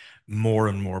become more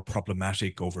and more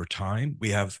problematic over time. We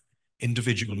have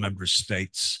individual member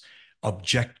states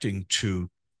objecting to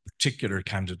particular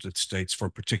candidate states for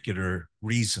particular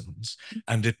reasons,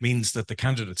 and it means that the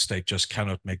candidate state just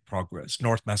cannot make progress.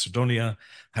 North Macedonia,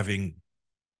 having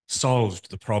solved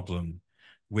the problem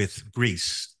with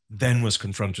Greece, then was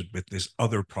confronted with this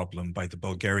other problem by the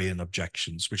Bulgarian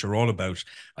objections, which are all about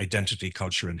identity,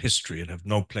 culture, and history, and have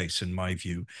no place, in my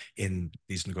view, in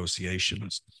these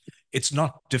negotiations. It's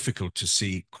not difficult to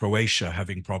see Croatia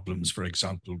having problems, for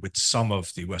example, with some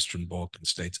of the Western Balkan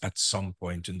states at some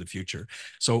point in the future.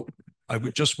 So I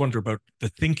would just wonder about the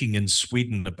thinking in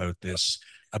Sweden about this,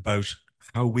 about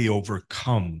how we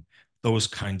overcome those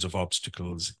kinds of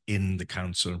obstacles in the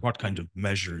Council, and what kind of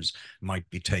measures might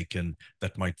be taken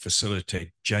that might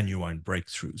facilitate genuine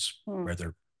breakthroughs where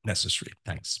they're necessary.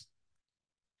 Thanks.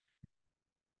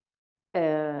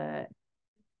 I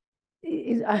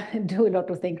do a lot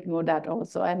of thinking of that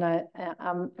also, and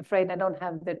I'm afraid I don't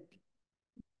have the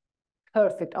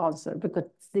perfect answer, because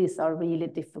these are really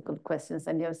difficult questions,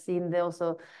 and you've seen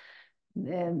also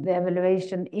the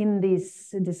evaluation in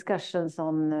these discussions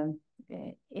on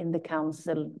in the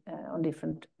Council on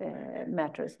different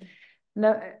matters.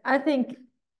 Now, I think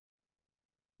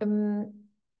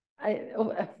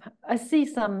I see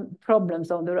some problems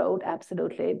on the road,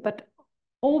 absolutely, but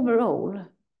overall,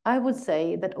 I would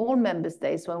say that all member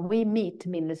states, when we meet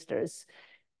ministers,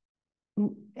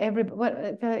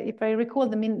 if I recall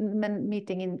the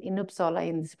meeting in Uppsala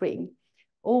in the spring,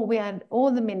 we had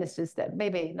all the ministers there,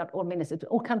 maybe not all ministers, but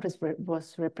all countries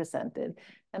was represented.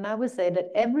 And I would say that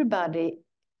everybody,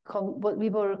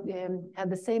 had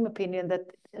the same opinion that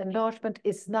enlargement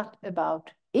is not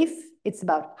about if, it's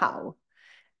about how.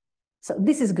 So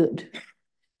this is good.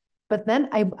 But then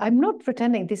I'm not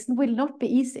pretending this will not be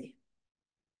easy.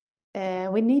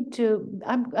 We need to,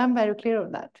 I'm very clear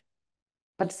of that.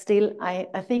 But still, I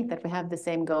think that we have the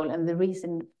same goal, and the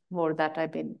reason for that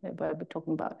I've been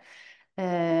talking about.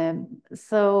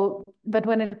 But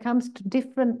when it comes to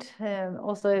different,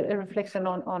 also a reflection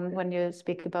on when you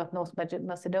speak about North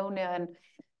Macedonia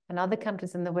and other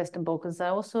countries in the Western Balkans, I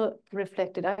also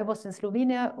reflected, I was in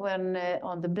Slovenia when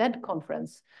on the BLED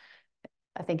conference,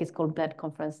 I think it's called BLED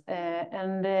conference,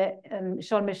 and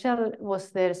Charles Michel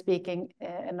was there speaking,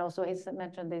 and also he's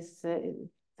mentioned this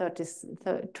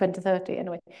 2030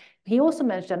 anyway. He also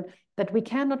mentioned that we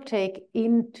cannot take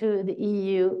into the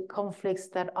EU conflicts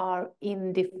that are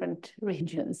in different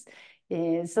regions.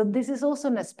 So this is also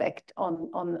an aspect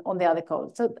on the other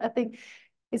code. So I think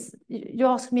you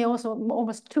asked me also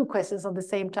almost two questions at the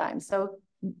same time. So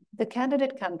the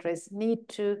candidate countries need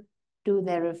to do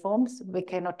their reforms. We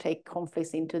cannot take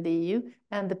conflicts into the EU,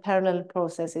 and the parallel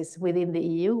processes within the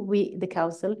EU, the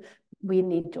Council, we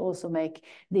need to also make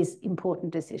these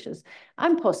important decisions.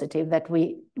 I'm positive that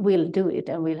we will do it,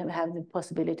 and we'll have the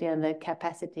possibility and the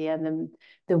capacity and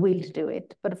the will to do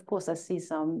it. But of course, I see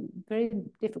some very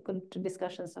difficult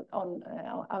discussions on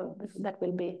that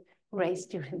will be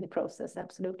raised during the process,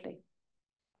 absolutely.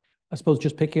 I suppose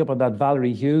just picking up on that,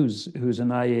 Valerie Hughes, who's an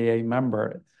IIEA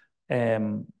member,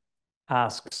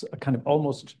 asks a kind of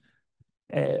almost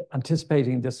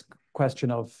anticipating this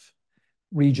question of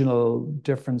regional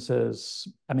differences.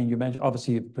 I mean, you mentioned,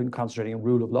 obviously you've been concentrating on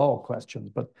rule of law questions,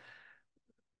 but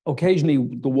occasionally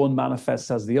the one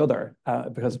manifests as the other,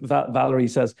 because Valerie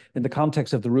says, in the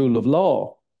context of the rule of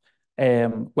law,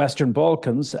 Western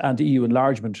Balkans and EU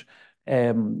enlargement,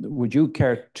 would you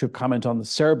care to comment on the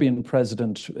Serbian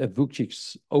President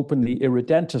Vucic's openly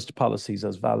irredentist policies,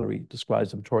 as Valerie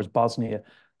describes them, towards Bosnia,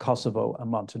 Kosovo, and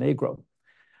Montenegro?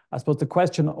 I suppose the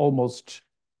question almost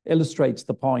illustrates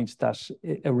the point that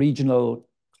a regional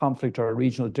conflict or a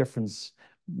regional difference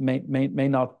may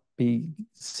not be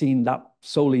seen that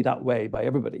solely that way by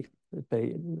everybody. It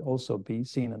may also be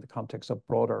seen in the context of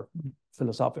broader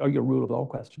philosophical or your rule of law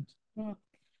questions.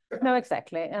 No,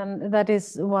 exactly, and that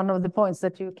is one of the points,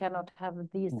 that you cannot have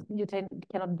these. You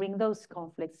cannot bring those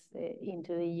conflicts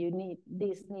into the EU.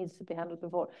 This needs to be handled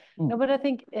before. No, but I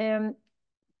think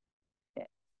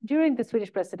during the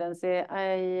Swedish presidency,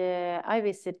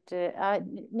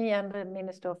 me and the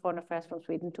Minister of Foreign Affairs from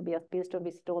Sweden, Tobias Billström,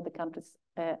 visit all the countries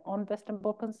on Western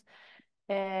Balkans,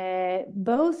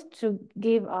 both to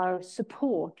give our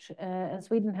support. And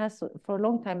Sweden has for a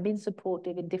long time been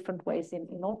supportive in different ways in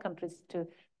all countries to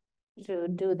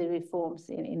do the reforms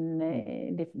in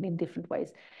different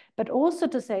ways, but also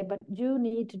to say, but you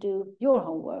need to do your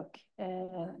homework,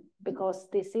 because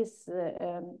this is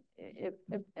a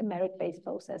merit-based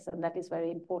process, and that is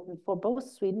very important for both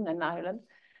Sweden and Ireland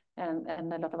and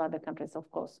a lot of other countries,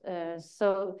 of course. I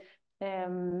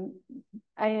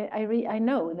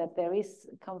know that there is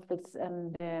conflicts,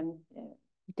 and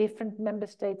different member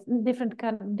states,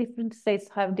 different states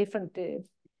have different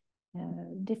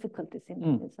difficulties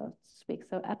in this, so to speak.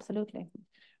 So absolutely.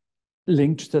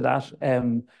 Linked to that,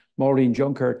 Maureen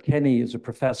Junker-Kenny is a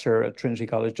professor at Trinity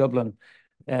College Dublin,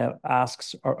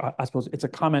 asks, or I suppose it's a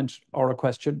comment or a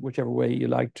question, whichever way you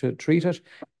like to treat it.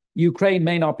 Ukraine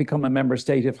may not become a member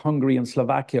state if Hungary and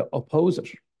Slovakia oppose it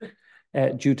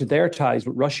due to their ties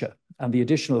with Russia and the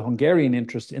additional Hungarian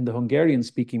interest in the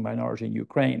Hungarian-speaking minority in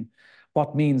Ukraine.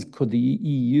 What means could the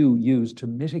EU use to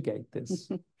mitigate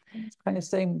this? It's kind of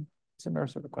similar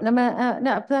sort of question.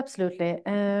 No, absolutely.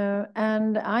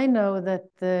 And I know that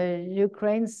the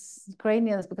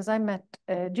Ukrainians, because I met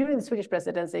during the Swedish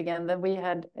presidency again, that we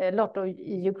had a lot of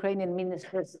Ukrainian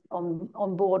ministers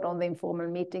on board on the informal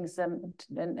meetings and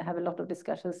have a lot of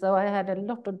discussions. So I had a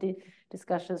lot of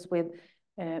discussions with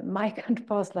my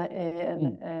counterparts,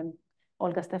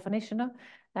 Olga Stefanishina,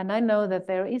 and I know that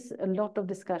there is a lot of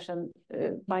discussion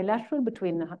bilateral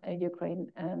between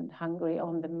Ukraine and Hungary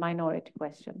on the minority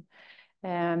question.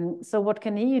 So what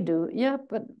can EU do? Yeah,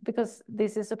 but because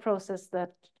this is a process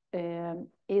that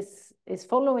is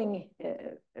following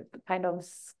kind of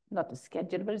not a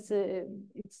schedule, but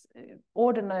it's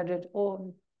ordinary,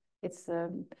 or it's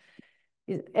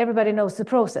everybody knows the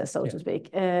process, so to speak.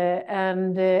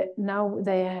 And now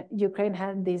Ukraine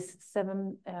had these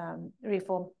 7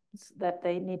 reforms that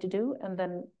they need to do, and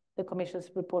then the Commission's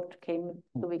report came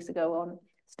 2 weeks ago on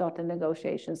starting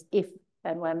negotiations if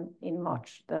and when in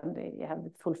March then they have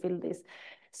fulfilled this.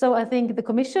 So I think the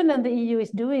Commission and the EU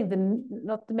is doing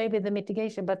not maybe the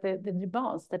mitigation, but the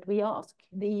demands that we ask.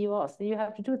 The EU asks, you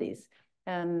have to do this.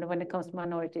 And when it comes to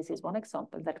minorities, is one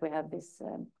example that we have this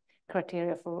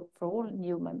criteria for all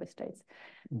new member states.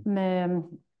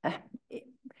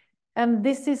 And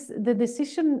this is the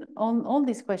decision on all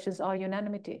these questions are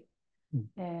unanimity.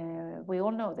 We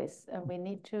all know this, and we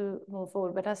need to move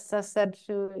forward. But as I said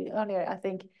earlier, I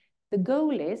think the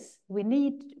goal is we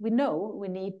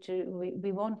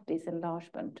want this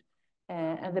enlargement,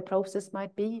 and the process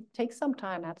might take some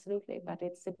time, absolutely, but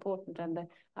it's important. And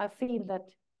I feel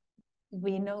that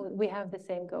we know we have the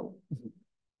same goal.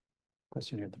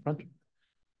 Question here at the front.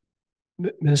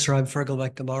 Minister, I'm Fergal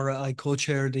McNamara. I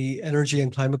co-chair the Energy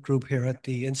and Climate Group here at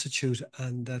the Institute,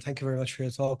 and thank you very much for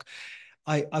your talk.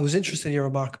 I was interested in your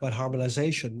remark about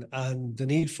harmonisation and the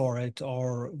need for it,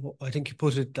 or I think you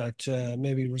put it that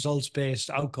maybe results-based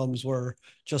outcomes were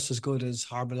just as good as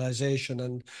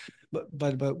harmonisation.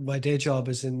 But my day job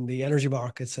is in the energy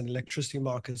markets and electricity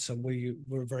markets, and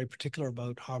we're very particular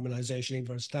about harmonisation,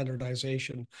 even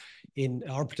standardisation in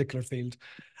our particular field.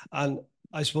 And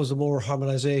I suppose the more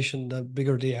harmonisation, the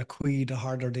bigger the acquis, the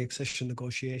harder the accession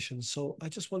negotiations. So I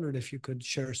just wondered if you could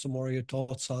share some more of your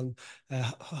thoughts on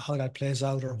how that plays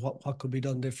out, or what could be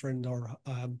done different, or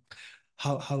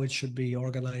how it should be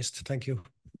organised. Thank you.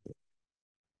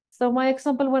 So my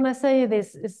example when I say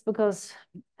this is because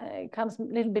it comes a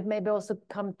little bit maybe also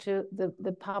come to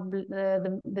the public,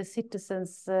 the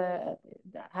citizens,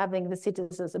 having the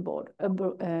citizens aboard,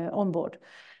 on board.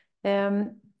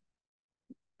 One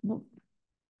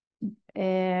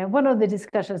of the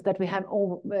discussions that we have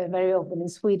very often in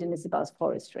Sweden is about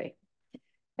forestry.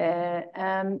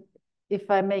 And if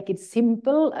I make it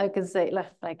simple, I can say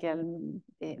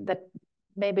that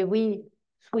maybe we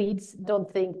Swedes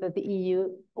don't think that the EU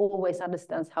always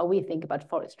understands how we think about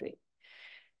forestry.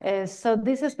 So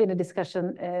this has been a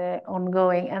discussion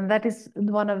ongoing, and that is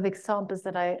one of the examples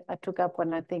that I took up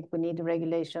when I think we need a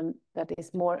regulation that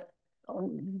is more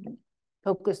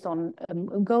focused on a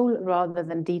goal rather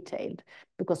than detailed,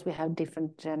 because we have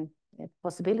different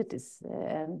possibilities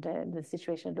and the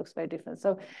situation looks very different.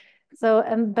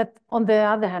 But on the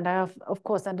other hand, I of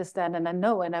course understand and I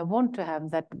know and I want to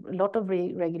have that a lot of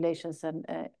regulations and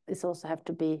it's also have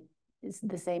to be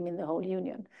the same in the whole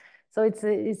union. So it's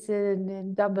a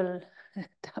double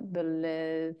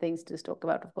things to talk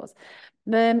about, of course.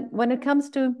 When it comes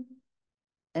to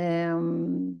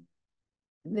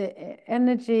the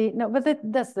energy, no, but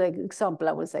that's the example.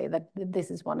 I would say that this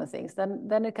is one of the things.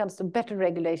 Then it comes to better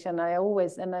regulation. I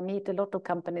meet a lot of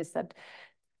companies that.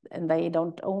 And they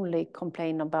don't only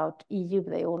complain about EU,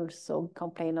 they also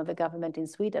complain on the government in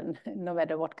Sweden, no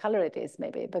matter what color it is,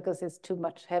 maybe, because it's too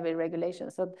much heavy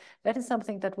regulation. So that is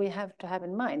something that we have to have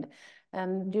in mind.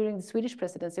 And during the Swedish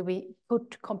presidency, we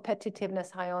put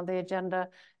competitiveness high on the agenda.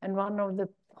 And one of the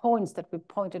points that we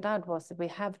pointed out was that we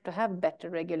have to have better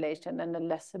regulation and a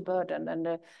lesser burden and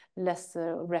a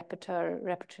lesser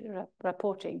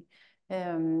reporting.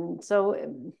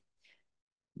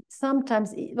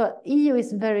 Sometimes, well, EU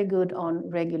is very good on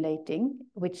regulating,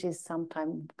 which is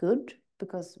sometimes good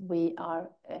because we are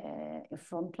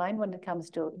frontline when it comes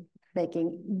to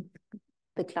making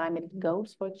the climate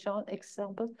goals, for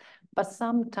example. But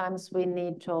sometimes we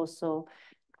need to also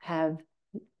have,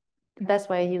 that's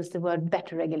why I use the word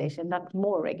better regulation, not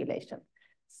more regulation.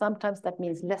 Sometimes that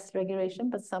means less regulation,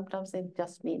 but sometimes it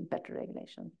just means better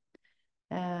regulation.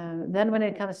 Then when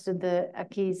it comes to the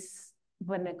acquis,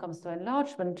 when it comes to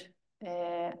enlargement,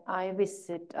 I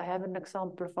have an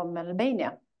example from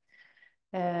Albania,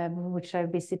 which I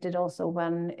visited also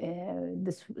when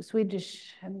the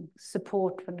Swedish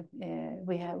support, when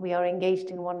we are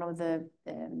engaged in one of the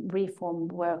reform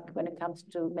work when it comes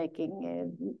to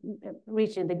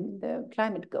reaching the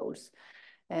climate goals.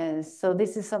 So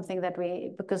this is something that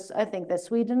because I think that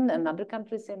Sweden and other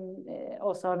countries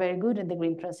also are very good in the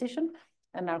green transition,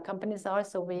 and our companies are,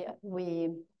 so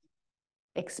we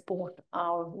export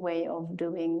our way of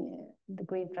doing the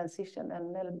green transition,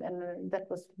 and that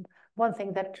was one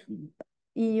thing that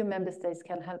EU member states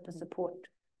can help and support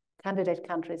candidate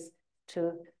countries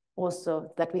to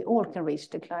also that we all can reach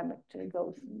the climate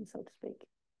goals, so to speak.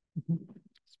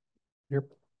 Here,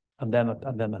 and then at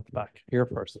the back. Here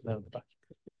first, and then at the back.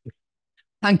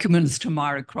 Thank you, Minister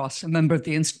Mara Cross, a member of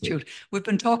the Institute. We've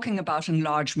been talking about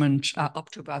enlargement up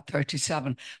to about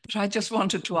 37, but I just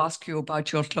wanted to ask you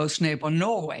about your close neighbour,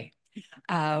 Norway,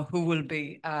 who will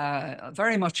be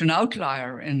very much an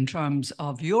outlier in terms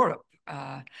of Europe,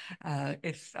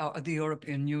 if the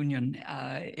European Union,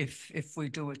 if we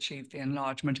do achieve the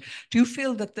enlargement. Do you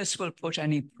feel that this will put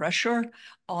any pressure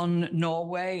on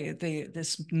Norway,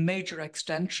 this major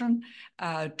extension,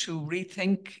 to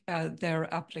rethink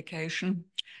their application?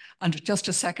 And just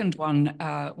a second one,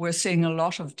 we're seeing a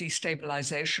lot of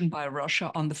destabilization by Russia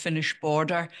on the Finnish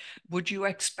border. Would you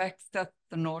expect that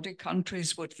the Nordic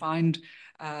countries would find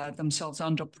themselves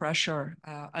under pressure,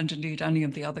 and indeed any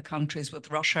of the other countries,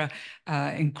 with Russia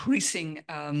increasing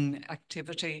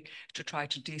activity to try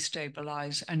to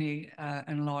destabilize any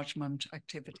enlargement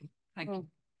activity? Thank you.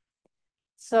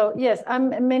 So yes,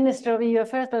 I'm a Minister of EU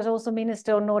Affairs, but also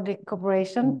Minister of Nordic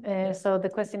Cooperation. So the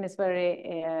question is very,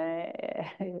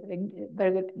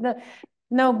 very good.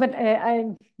 No, but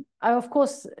I of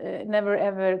course never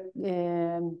ever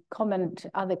comment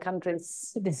other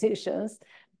countries' decisions.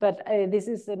 But this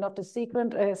is not a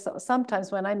secret. So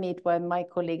sometimes when I meet with my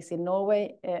colleagues in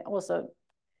Norway, also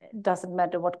doesn't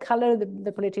matter what color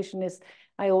the politician is,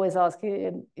 I always ask,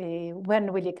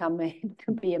 when will you come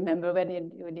to be a member?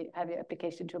 When will you have your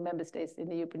application to a member state in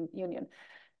the European Union?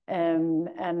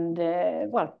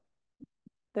 Well,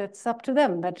 that's up to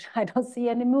them, but I don't see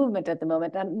any movement at the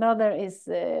moment. Another is,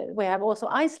 we have also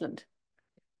Iceland.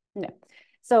 No.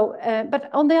 So,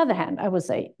 but on the other hand, I would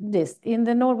say this,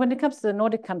 when it comes to the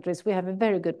Nordic countries, we have a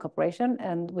very good cooperation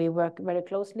and we work very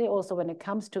closely also when it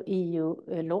comes to EU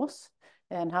laws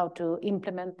and how to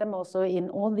implement them also in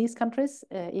all these countries,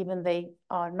 even they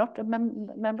are not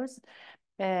members.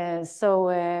 Well,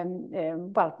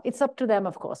 it's up to them,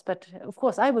 of course, but of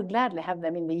course I would gladly have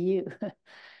them in the EU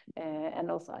and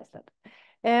also Iceland.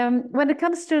 When it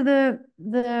comes to the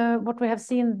what we have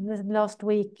seen this last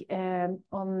week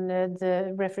on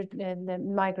the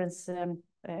migrants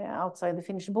outside the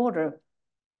Finnish border,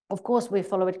 of course we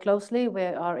follow it closely. We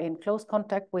are in close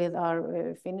contact with our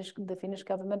the Finnish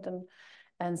government and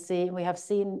we have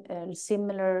seen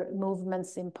similar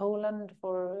movements in Poland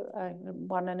for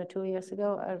 1 and 2 years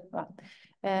ago.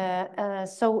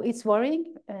 So it's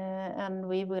worrying, and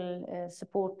we will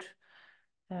support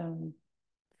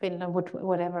Finland with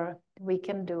whatever we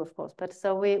can do, of course. But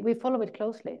so we follow it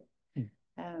closely.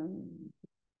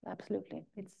 Absolutely.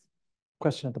 It's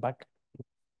question at the back.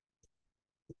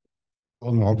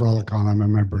 I'm a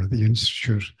member of the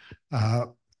Institute.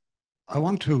 I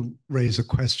want to raise a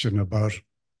question about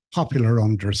popular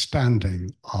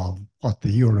understanding of what the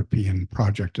European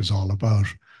project is all about.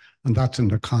 And that's in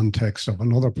the context of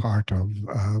another part of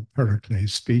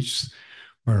Pericles' speech,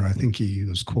 where I think he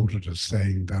was quoted as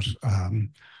saying that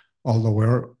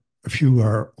although a few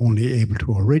are only able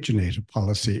to originate a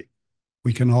policy,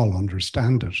 we can all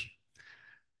understand it.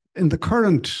 In the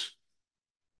current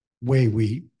way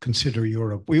we consider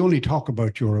Europe, we only talk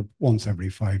about Europe once every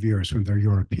 5 years when there are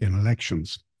European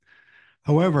elections.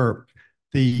 However,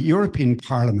 the European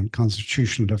Parliament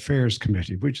Constitutional Affairs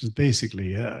Committee, which is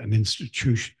basically an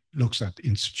institution, looks at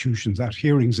institutions, at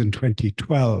hearings in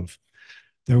 2012,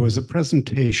 there was a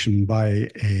presentation by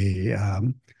a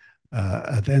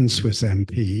then Swiss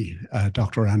MP,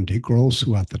 Dr. Andy Gross,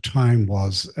 who at the time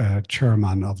was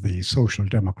chairman of the Social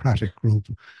Democratic Group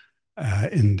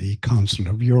in the Council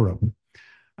of Europe.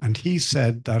 And he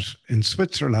said that in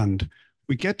Switzerland,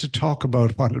 we get to talk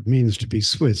about what it means to be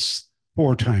Swiss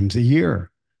 4 times a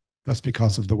year. That's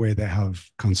because of the way they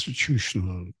have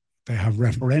they have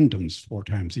referendums 4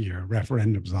 times a year,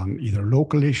 referendums on either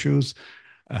local issues,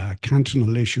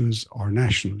 cantonal issues, or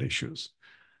national issues.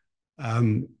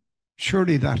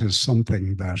 Surely that is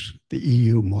something that the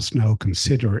EU must now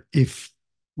consider if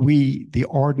we, the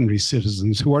ordinary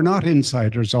citizens who are not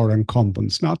insiders or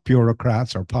incumbents, not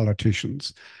bureaucrats or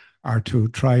politicians, are to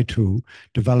try to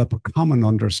develop a common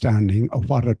understanding of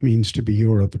what it means to be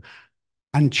Europe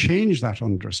and change that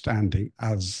understanding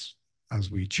as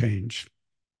we change.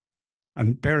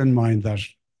 And bear in mind that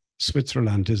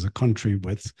Switzerland is a country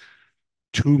with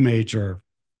 2 major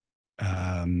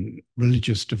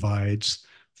religious divides,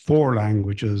 4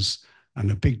 languages,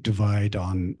 and a big divide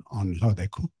on how they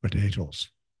cook potatoes.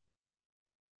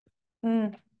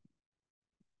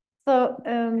 So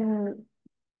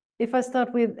if I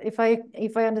start with, if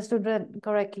I understood that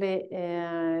correctly,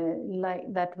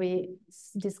 like that we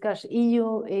discuss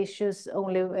EU issues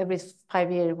only every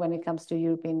 5 years when it comes to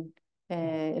European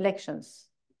elections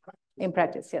in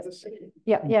practice, yes.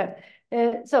 Yeah.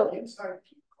 So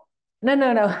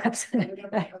no, absolutely.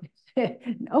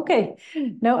 Okay.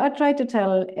 No, I try to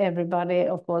tell everybody,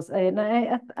 of course, and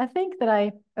I think that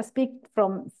I speak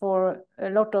for a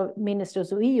lot of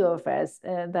ministers of EU affairs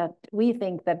that we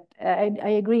think that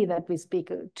I agree that we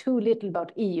speak too little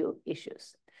about EU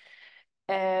issues.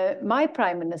 My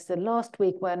Prime Minister last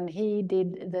week, when he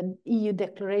did the EU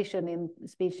declaration in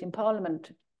speech in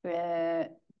Parliament,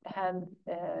 had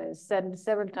said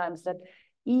several times that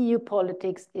EU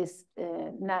politics is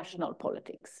national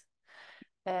politics.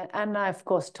 And I, of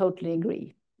course, totally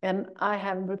agree. And I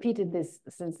have repeated this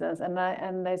since then,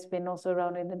 and it's been also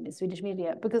around in the Swedish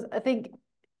media, because I think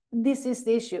this is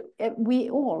the issue.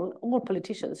 We all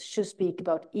politicians should speak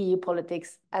about EU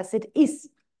politics as it is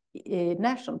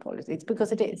national politics,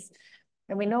 because it is.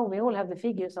 And we know we all have the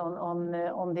figures on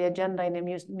the agenda in the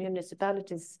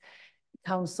municipalities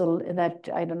council that,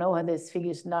 I don't know how this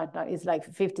figures now, is like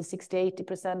 50, 60,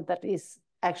 80% that is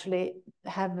actually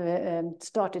have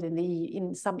started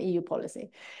in some EU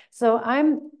policy. So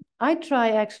I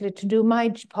try actually to do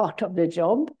my part of the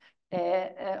job,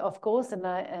 of course, and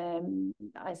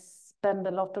I spend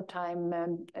a lot of time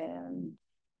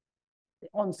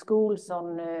on schools,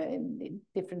 on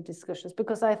different discussions,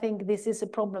 because I think this is a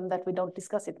problem that we don't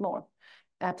discuss it more.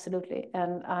 Absolutely.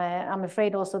 And I'm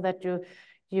afraid also that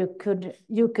you could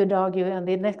argue, and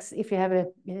the next, if you have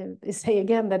say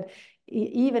again that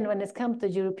even when it comes to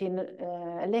European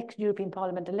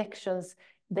Parliament elections,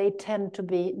 they tend to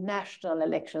be national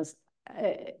elections,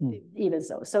 even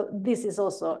so. So this is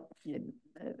also a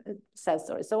sad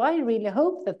story. So I really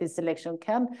hope that this election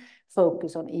can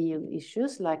focus on EU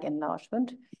issues like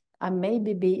enlargement. I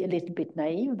maybe be a little bit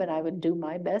naive, but I will do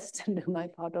my best and do my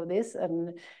part of this,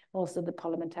 and also the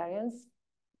parliamentarians.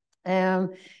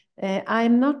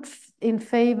 I'm not in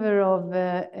favor of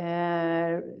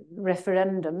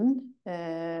referendum,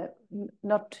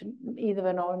 not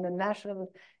even on a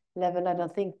national level. I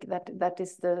don't think that that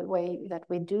is the way that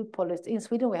we do policy. In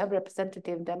Sweden, we have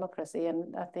representative democracy,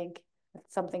 and I think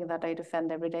it's something that I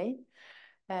defend every day.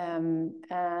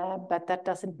 But that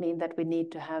doesn't mean that we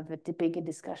need to have the bigger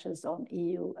discussions on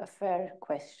EU affair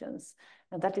questions.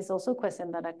 And that is also a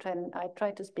question that I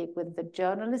try to speak with the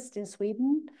journalists in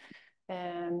Sweden,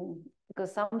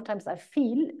 because sometimes I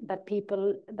feel that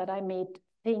people that I meet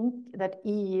think that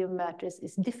EU matters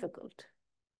is difficult,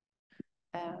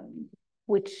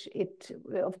 which it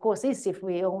of course is if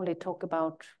we only talk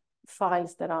about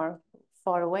files that are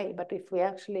far away. But if we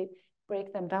actually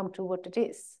break them down to what it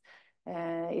is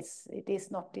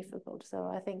not difficult. So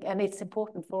I think, and it's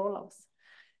important for all of us.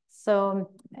 So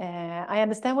I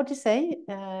understand what you say,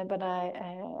 but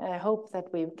I hope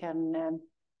that we can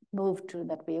move to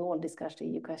that we all discuss the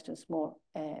EU questions more,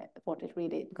 what it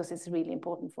really, because it's really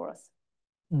important for us.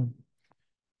 I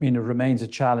mean, it remains a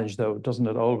challenge, though, doesn't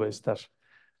it always, that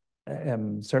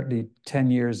certainly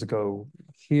 10 years ago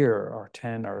here, or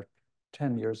 10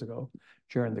 years ago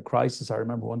during the crisis, I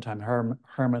remember one time Herman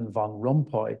van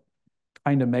Rompuy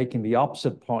kind of making the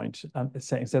opposite point, and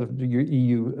saying, instead of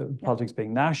EU politics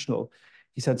being national,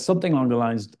 he said something along the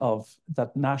lines of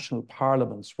that national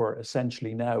parliaments were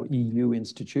essentially now EU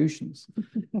institutions.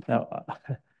 Now,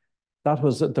 that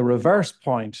was the reverse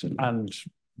point, and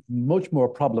much more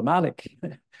problematic,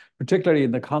 particularly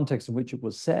in the context in which it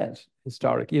was said,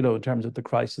 historic, you know, in terms of the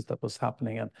crisis that was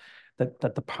happening, and that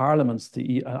the parliaments,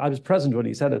 I was present when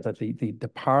he said it, that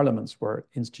the parliaments were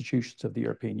institutions of the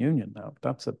European Union. Now,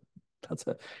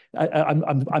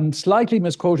 I'm slightly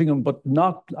misquoting him, but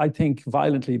not, I think,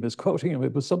 violently misquoting him.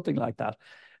 It was something like that.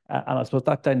 And I suppose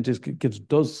that then just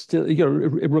does still, you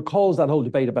know, it recalls that whole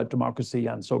debate about democracy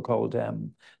and so-called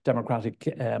democratic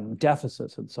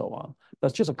deficits and so on.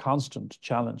 That's just a constant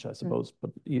challenge, I suppose,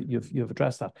 but you've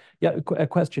addressed that. Yeah, a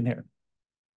question here.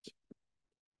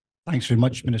 Thanks very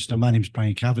much, Minister. My name's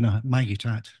Brian Kavanagh, Maggie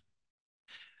Tat.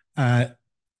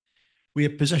 We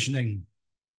are positioning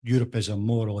Europe as a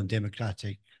moral and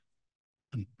democratic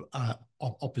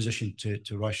opposition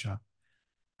to Russia.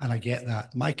 And I get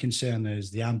that. My concern is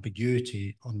the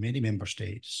ambiguity on many member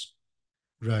states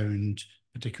around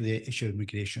particularly the issue of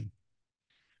immigration.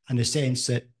 And the sense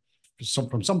that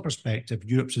from some perspective,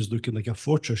 Europe is looking like a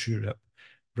fortress Europe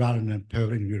rather than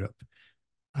empowering Europe.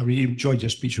 I really enjoyed your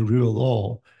speech on rule of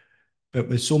law, but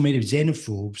with so many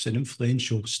xenophobes and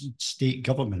influential state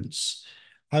governments,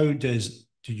 how does,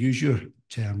 to use your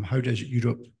term, how does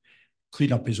Europe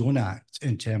clean up its own act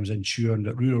in terms of ensuring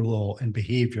that rule of law and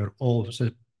behaviour all, so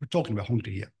we're talking about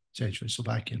Hungary here, essentially,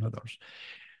 Slovakia and others.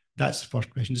 That's the first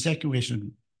question. The second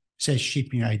question says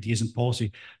shaping ideas and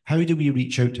policy. How do we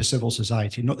reach out to civil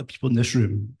society, not the people in this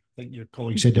room, like your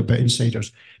colleague said about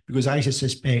insiders, because I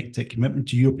suspect that commitment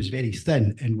to Europe is very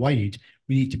thin and wide.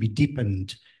 We need to be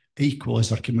deepened, equal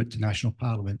as our commitment to national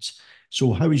parliaments.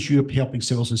 So how is Europe helping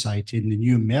civil society in the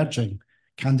new emerging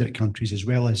candidate countries, as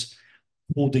well as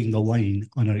holding the line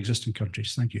on our existing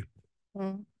countries? Thank you.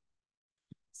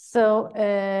 So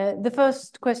the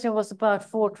first question was about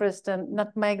fortress and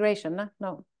not migration.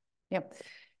 No. Yeah.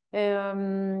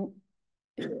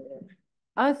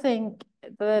 I think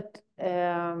that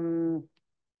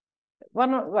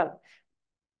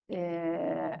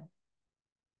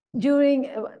during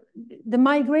the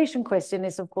migration question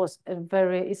is, of course,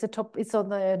 it's on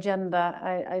the agenda.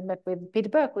 I met with Peter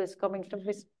Burke, who is coming to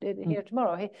visit here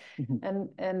tomorrow.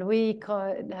 And we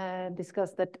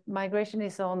discussed that migration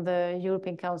is on the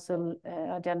European Council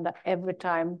agenda every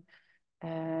time,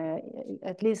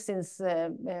 at least since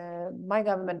my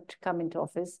government came into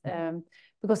office,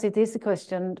 because it is a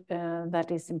question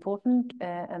that is important.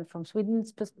 And from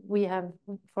Sweden's perspective,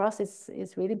 for us,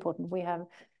 it's really important. We have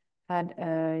had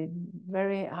a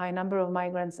very high number of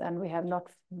migrants, and we have not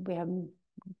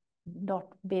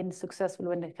been successful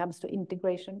when it comes to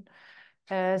integration.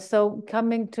 So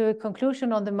coming to a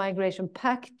conclusion on the migration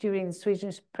pact during the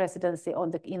Swedish presidency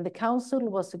in the council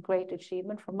was a great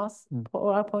achievement from us, from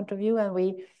our point of view, and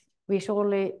we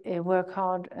surely work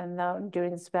hard and now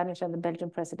during the Spanish and the Belgian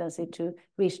presidency to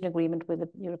reach an agreement with the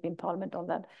European Parliament on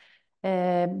that.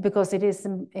 Because it is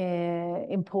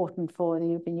important for the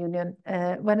European Union.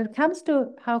 When it comes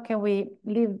to how can we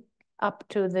live up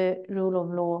to the rule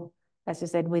of law, as you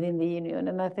said, within the Union,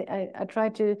 and I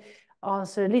tried to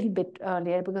answer a little bit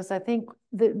earlier, because I think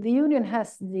the Union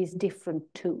has these different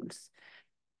tools.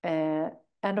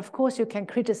 And of course, you can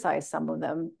criticize some of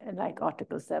them, like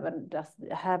Article 7, does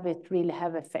it really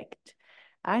have effect?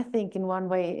 I think in one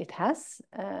way it has,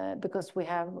 because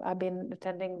I've been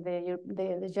attending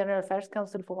the General Affairs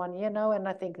Council for 1 year now, and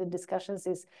I think the discussions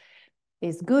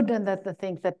is good, and that I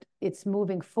think that it's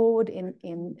moving forward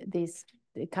in these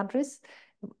countries.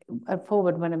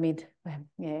 Forward when I mean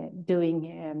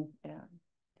doing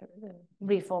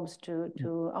reforms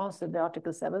to answer the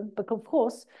Article 7. But of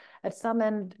course, at some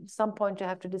point you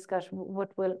have to discuss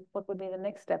what will be the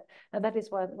next step. And that is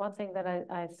one thing that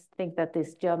I think that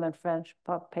this German-French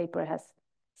paper has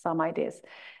some ideas.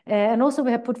 And also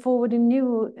we have put forward in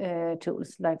new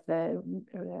tools like the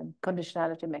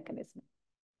conditionality mechanism,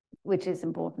 which is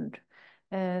important.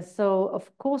 So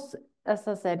of course, as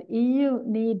I said, EU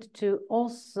need to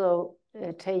also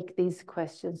take these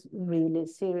questions really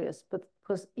serious, but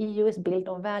because EU is built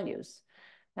on values,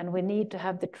 and we need to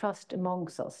have the trust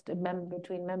amongst us,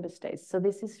 between member states. So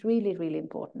this is really, really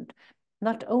important,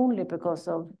 not only because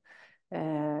of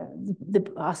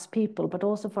us people, but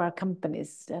also for our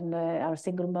companies and our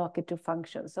single market to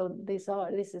function. So this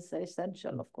is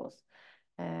essential, of course.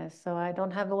 So I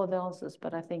don't have all the answers,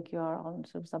 but I think you are on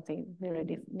something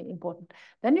very important.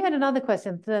 Then you had another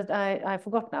question that I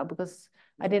forgot now because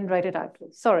I didn't write it out.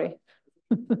 Sorry.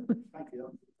 Thank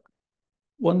you.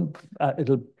 One,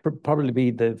 it'll probably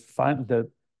be the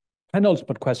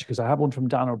penultimate question, because I have one from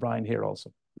Dan O'Brien here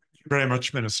also. Thank you very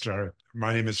much, Minister.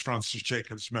 My name is Francis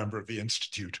Jacobs, member of the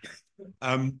Institute.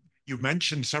 You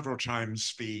mentioned several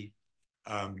times the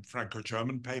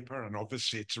Franco-German paper, and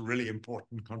obviously it's a really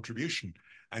important contribution.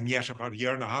 And yet about 1.5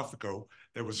 years ago,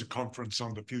 there was a conference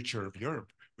on the future of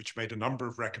Europe, which made a number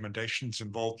of recommendations,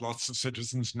 involved lots of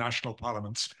citizens, national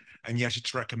parliaments, and yet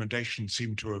its recommendations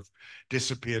seem to have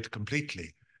disappeared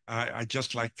completely. I'd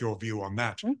just like your view on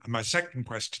that. And my second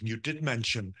question, you did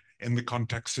mention in the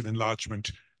context of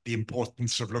enlargement, the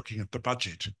importance of looking at the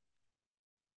budget.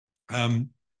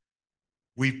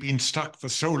 We've been stuck for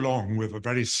so long with a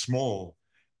very small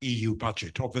EU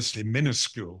budget, obviously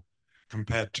minuscule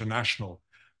compared to national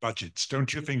budgets.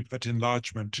 Don't you think that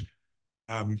enlargement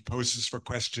poses for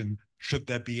question, should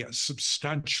there be a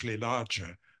substantially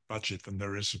larger budget than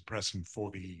there is at present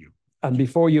for the EU? And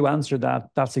before you answer that,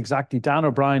 that's exactly Dan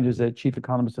O'Brien, who's the chief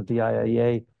economist of the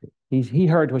IIEA. He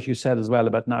heard what you said as well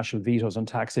about national vetoes on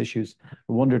tax issues. I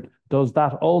wondered, does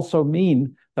that also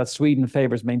mean that Sweden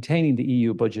favours maintaining the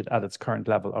EU budget at its current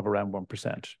level of around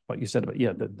 1%? What you said about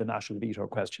the national veto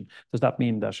question. Does that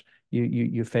mean that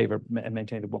you favour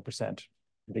maintaining the 1%,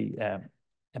 the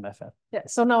MFF? Yeah,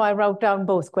 so now I wrote down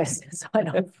both questions so I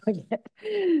don't forget.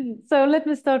 So let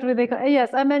me start with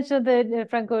yes, I mentioned the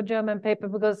Franco-German paper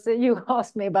because you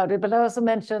asked me about it, but I also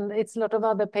mentioned it's a lot of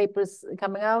other papers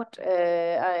coming out.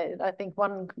 I think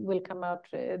one will come out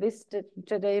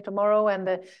today, tomorrow, and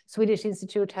the Swedish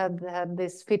Institute had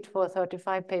this Fit for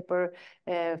 35 paper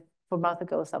for a month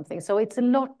ago or something. So it's a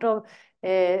lot of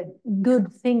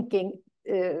good thinking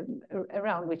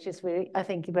around, which is I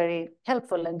think very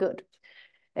helpful and good.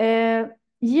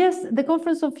 Yes, the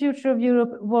Conference on Future of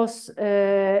Europe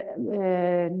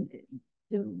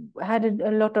had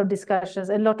a lot of discussions,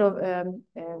 a lot of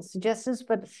suggestions, a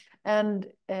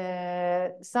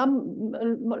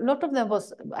lot of them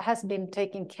has been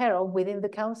taken care of within the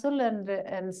Council,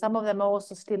 and some of them are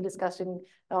also still discussing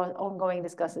ongoing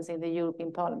discussions in the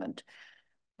European Parliament.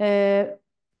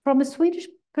 From a Swedish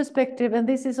perspective, and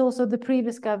this is also the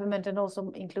previous government and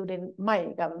also including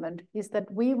my government, is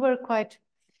that we were quite,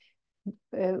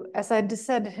 as I just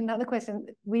said, another question,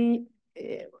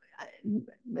 it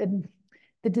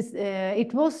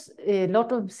was a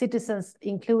lot of citizens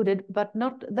included, but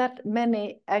not that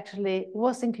many actually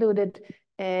was included.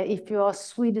 If you are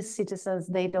Swedish citizens,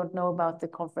 they don't know about the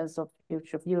Conference of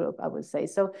Future of Europe, I would say.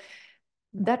 So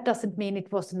that doesn't mean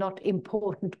it was not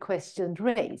important questions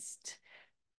raised.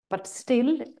 But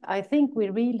still, I think we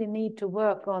really need to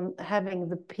work on having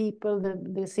the people,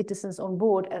 the citizens on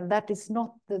board, and that is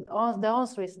not the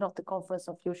answer is not the Conference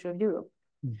on Future of Europe.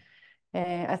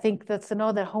 I think that's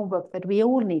another homework that we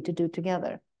all need to do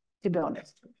together, to be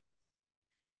honest.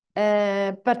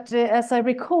 But as I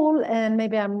recall, and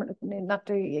maybe I'm not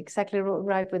exactly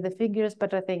right with the figures,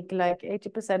 but I think like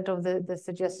 80% of the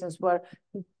suggestions were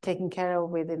taken care of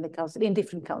within the council, in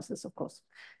different councils, of course.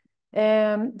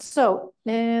 Still,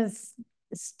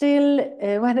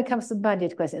 when it comes to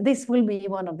budget question, this will be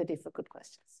one of the difficult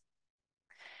questions.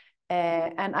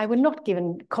 And I will not give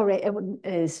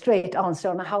a straight answer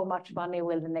on how much money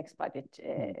will the next budget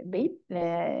be.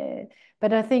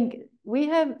 But I think we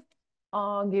have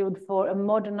argued for a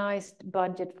modernized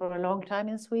budget for a long time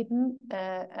in Sweden.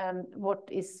 And what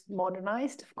is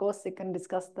modernized? Of course, they can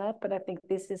discuss that, but I think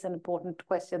this is an important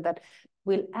question that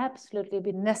will absolutely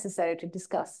be necessary to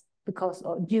discuss because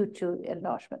of, due to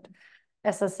enlargement.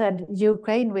 As I said,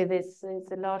 Ukraine with is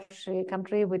a large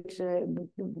country which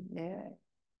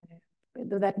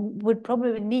that would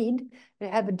probably need to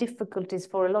have difficulties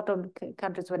for a lot of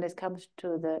countries when it comes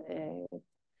to the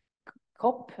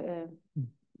COP.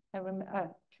 I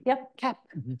remember, CAP.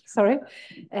 Sorry.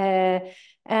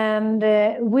 And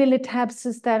will it have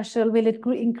substantial? Will it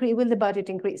increase? Will the budget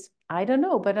increase? I don't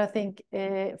know, but I think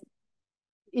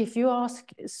if you ask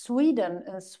Sweden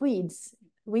and Swedes,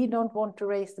 we don't want to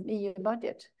raise the EU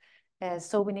budget.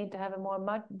 So we need to have a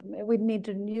more, we need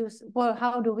to use, well,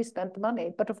 how do we spend the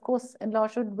money? But of course,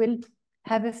 enlargement will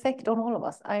have effect on all of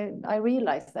us. I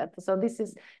realize that. So this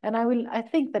is, and I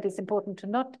think that it's important to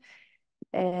not,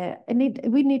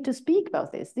 we need to speak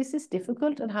about this. This is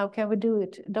difficult, and how can we do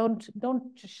it? Don't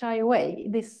shy away.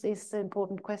 This is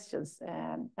important questions,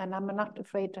 and I'm not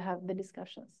afraid to have the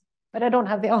discussions. But I don't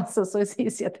have the answer, so it's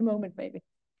easy at the moment, maybe.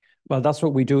 Well, that's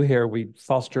what we do here. We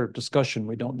foster discussion.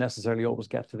 We don't necessarily always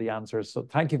get to the answers. So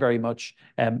thank you very much,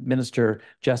 Minister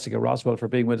Jessika Roswall, for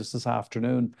being with us this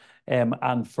afternoon,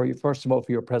 and for, first of all,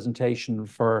 for your presentation,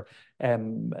 for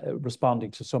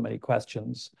responding to so many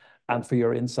questions, and for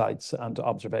your insights and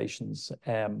observations.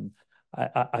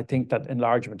 I think that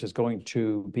enlargement is going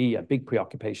to be a big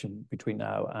preoccupation between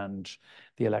now and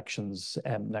the elections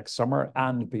next summer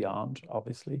and beyond,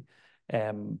 obviously.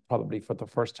 Probably for the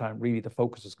first time, really, the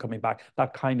focus is coming back.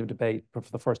 That kind of debate for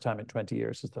the first time in 20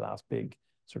 years is the last big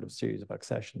sort of series of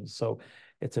accessions. So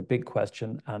it's a big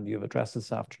question, and you've addressed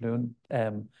this afternoon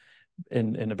in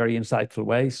a very insightful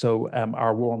way. So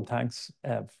our warm thanks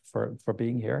for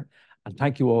being here. And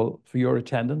thank you all for your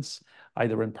attendance,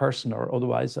 either in person or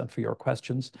otherwise, and for your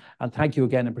questions. And thank you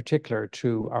again in particular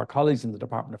to our colleagues in the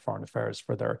Department of Foreign Affairs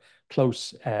for their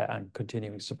close and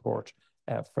continuing support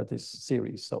for this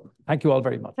series. So thank you all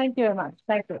very much. Thank you very much.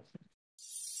 Thank you.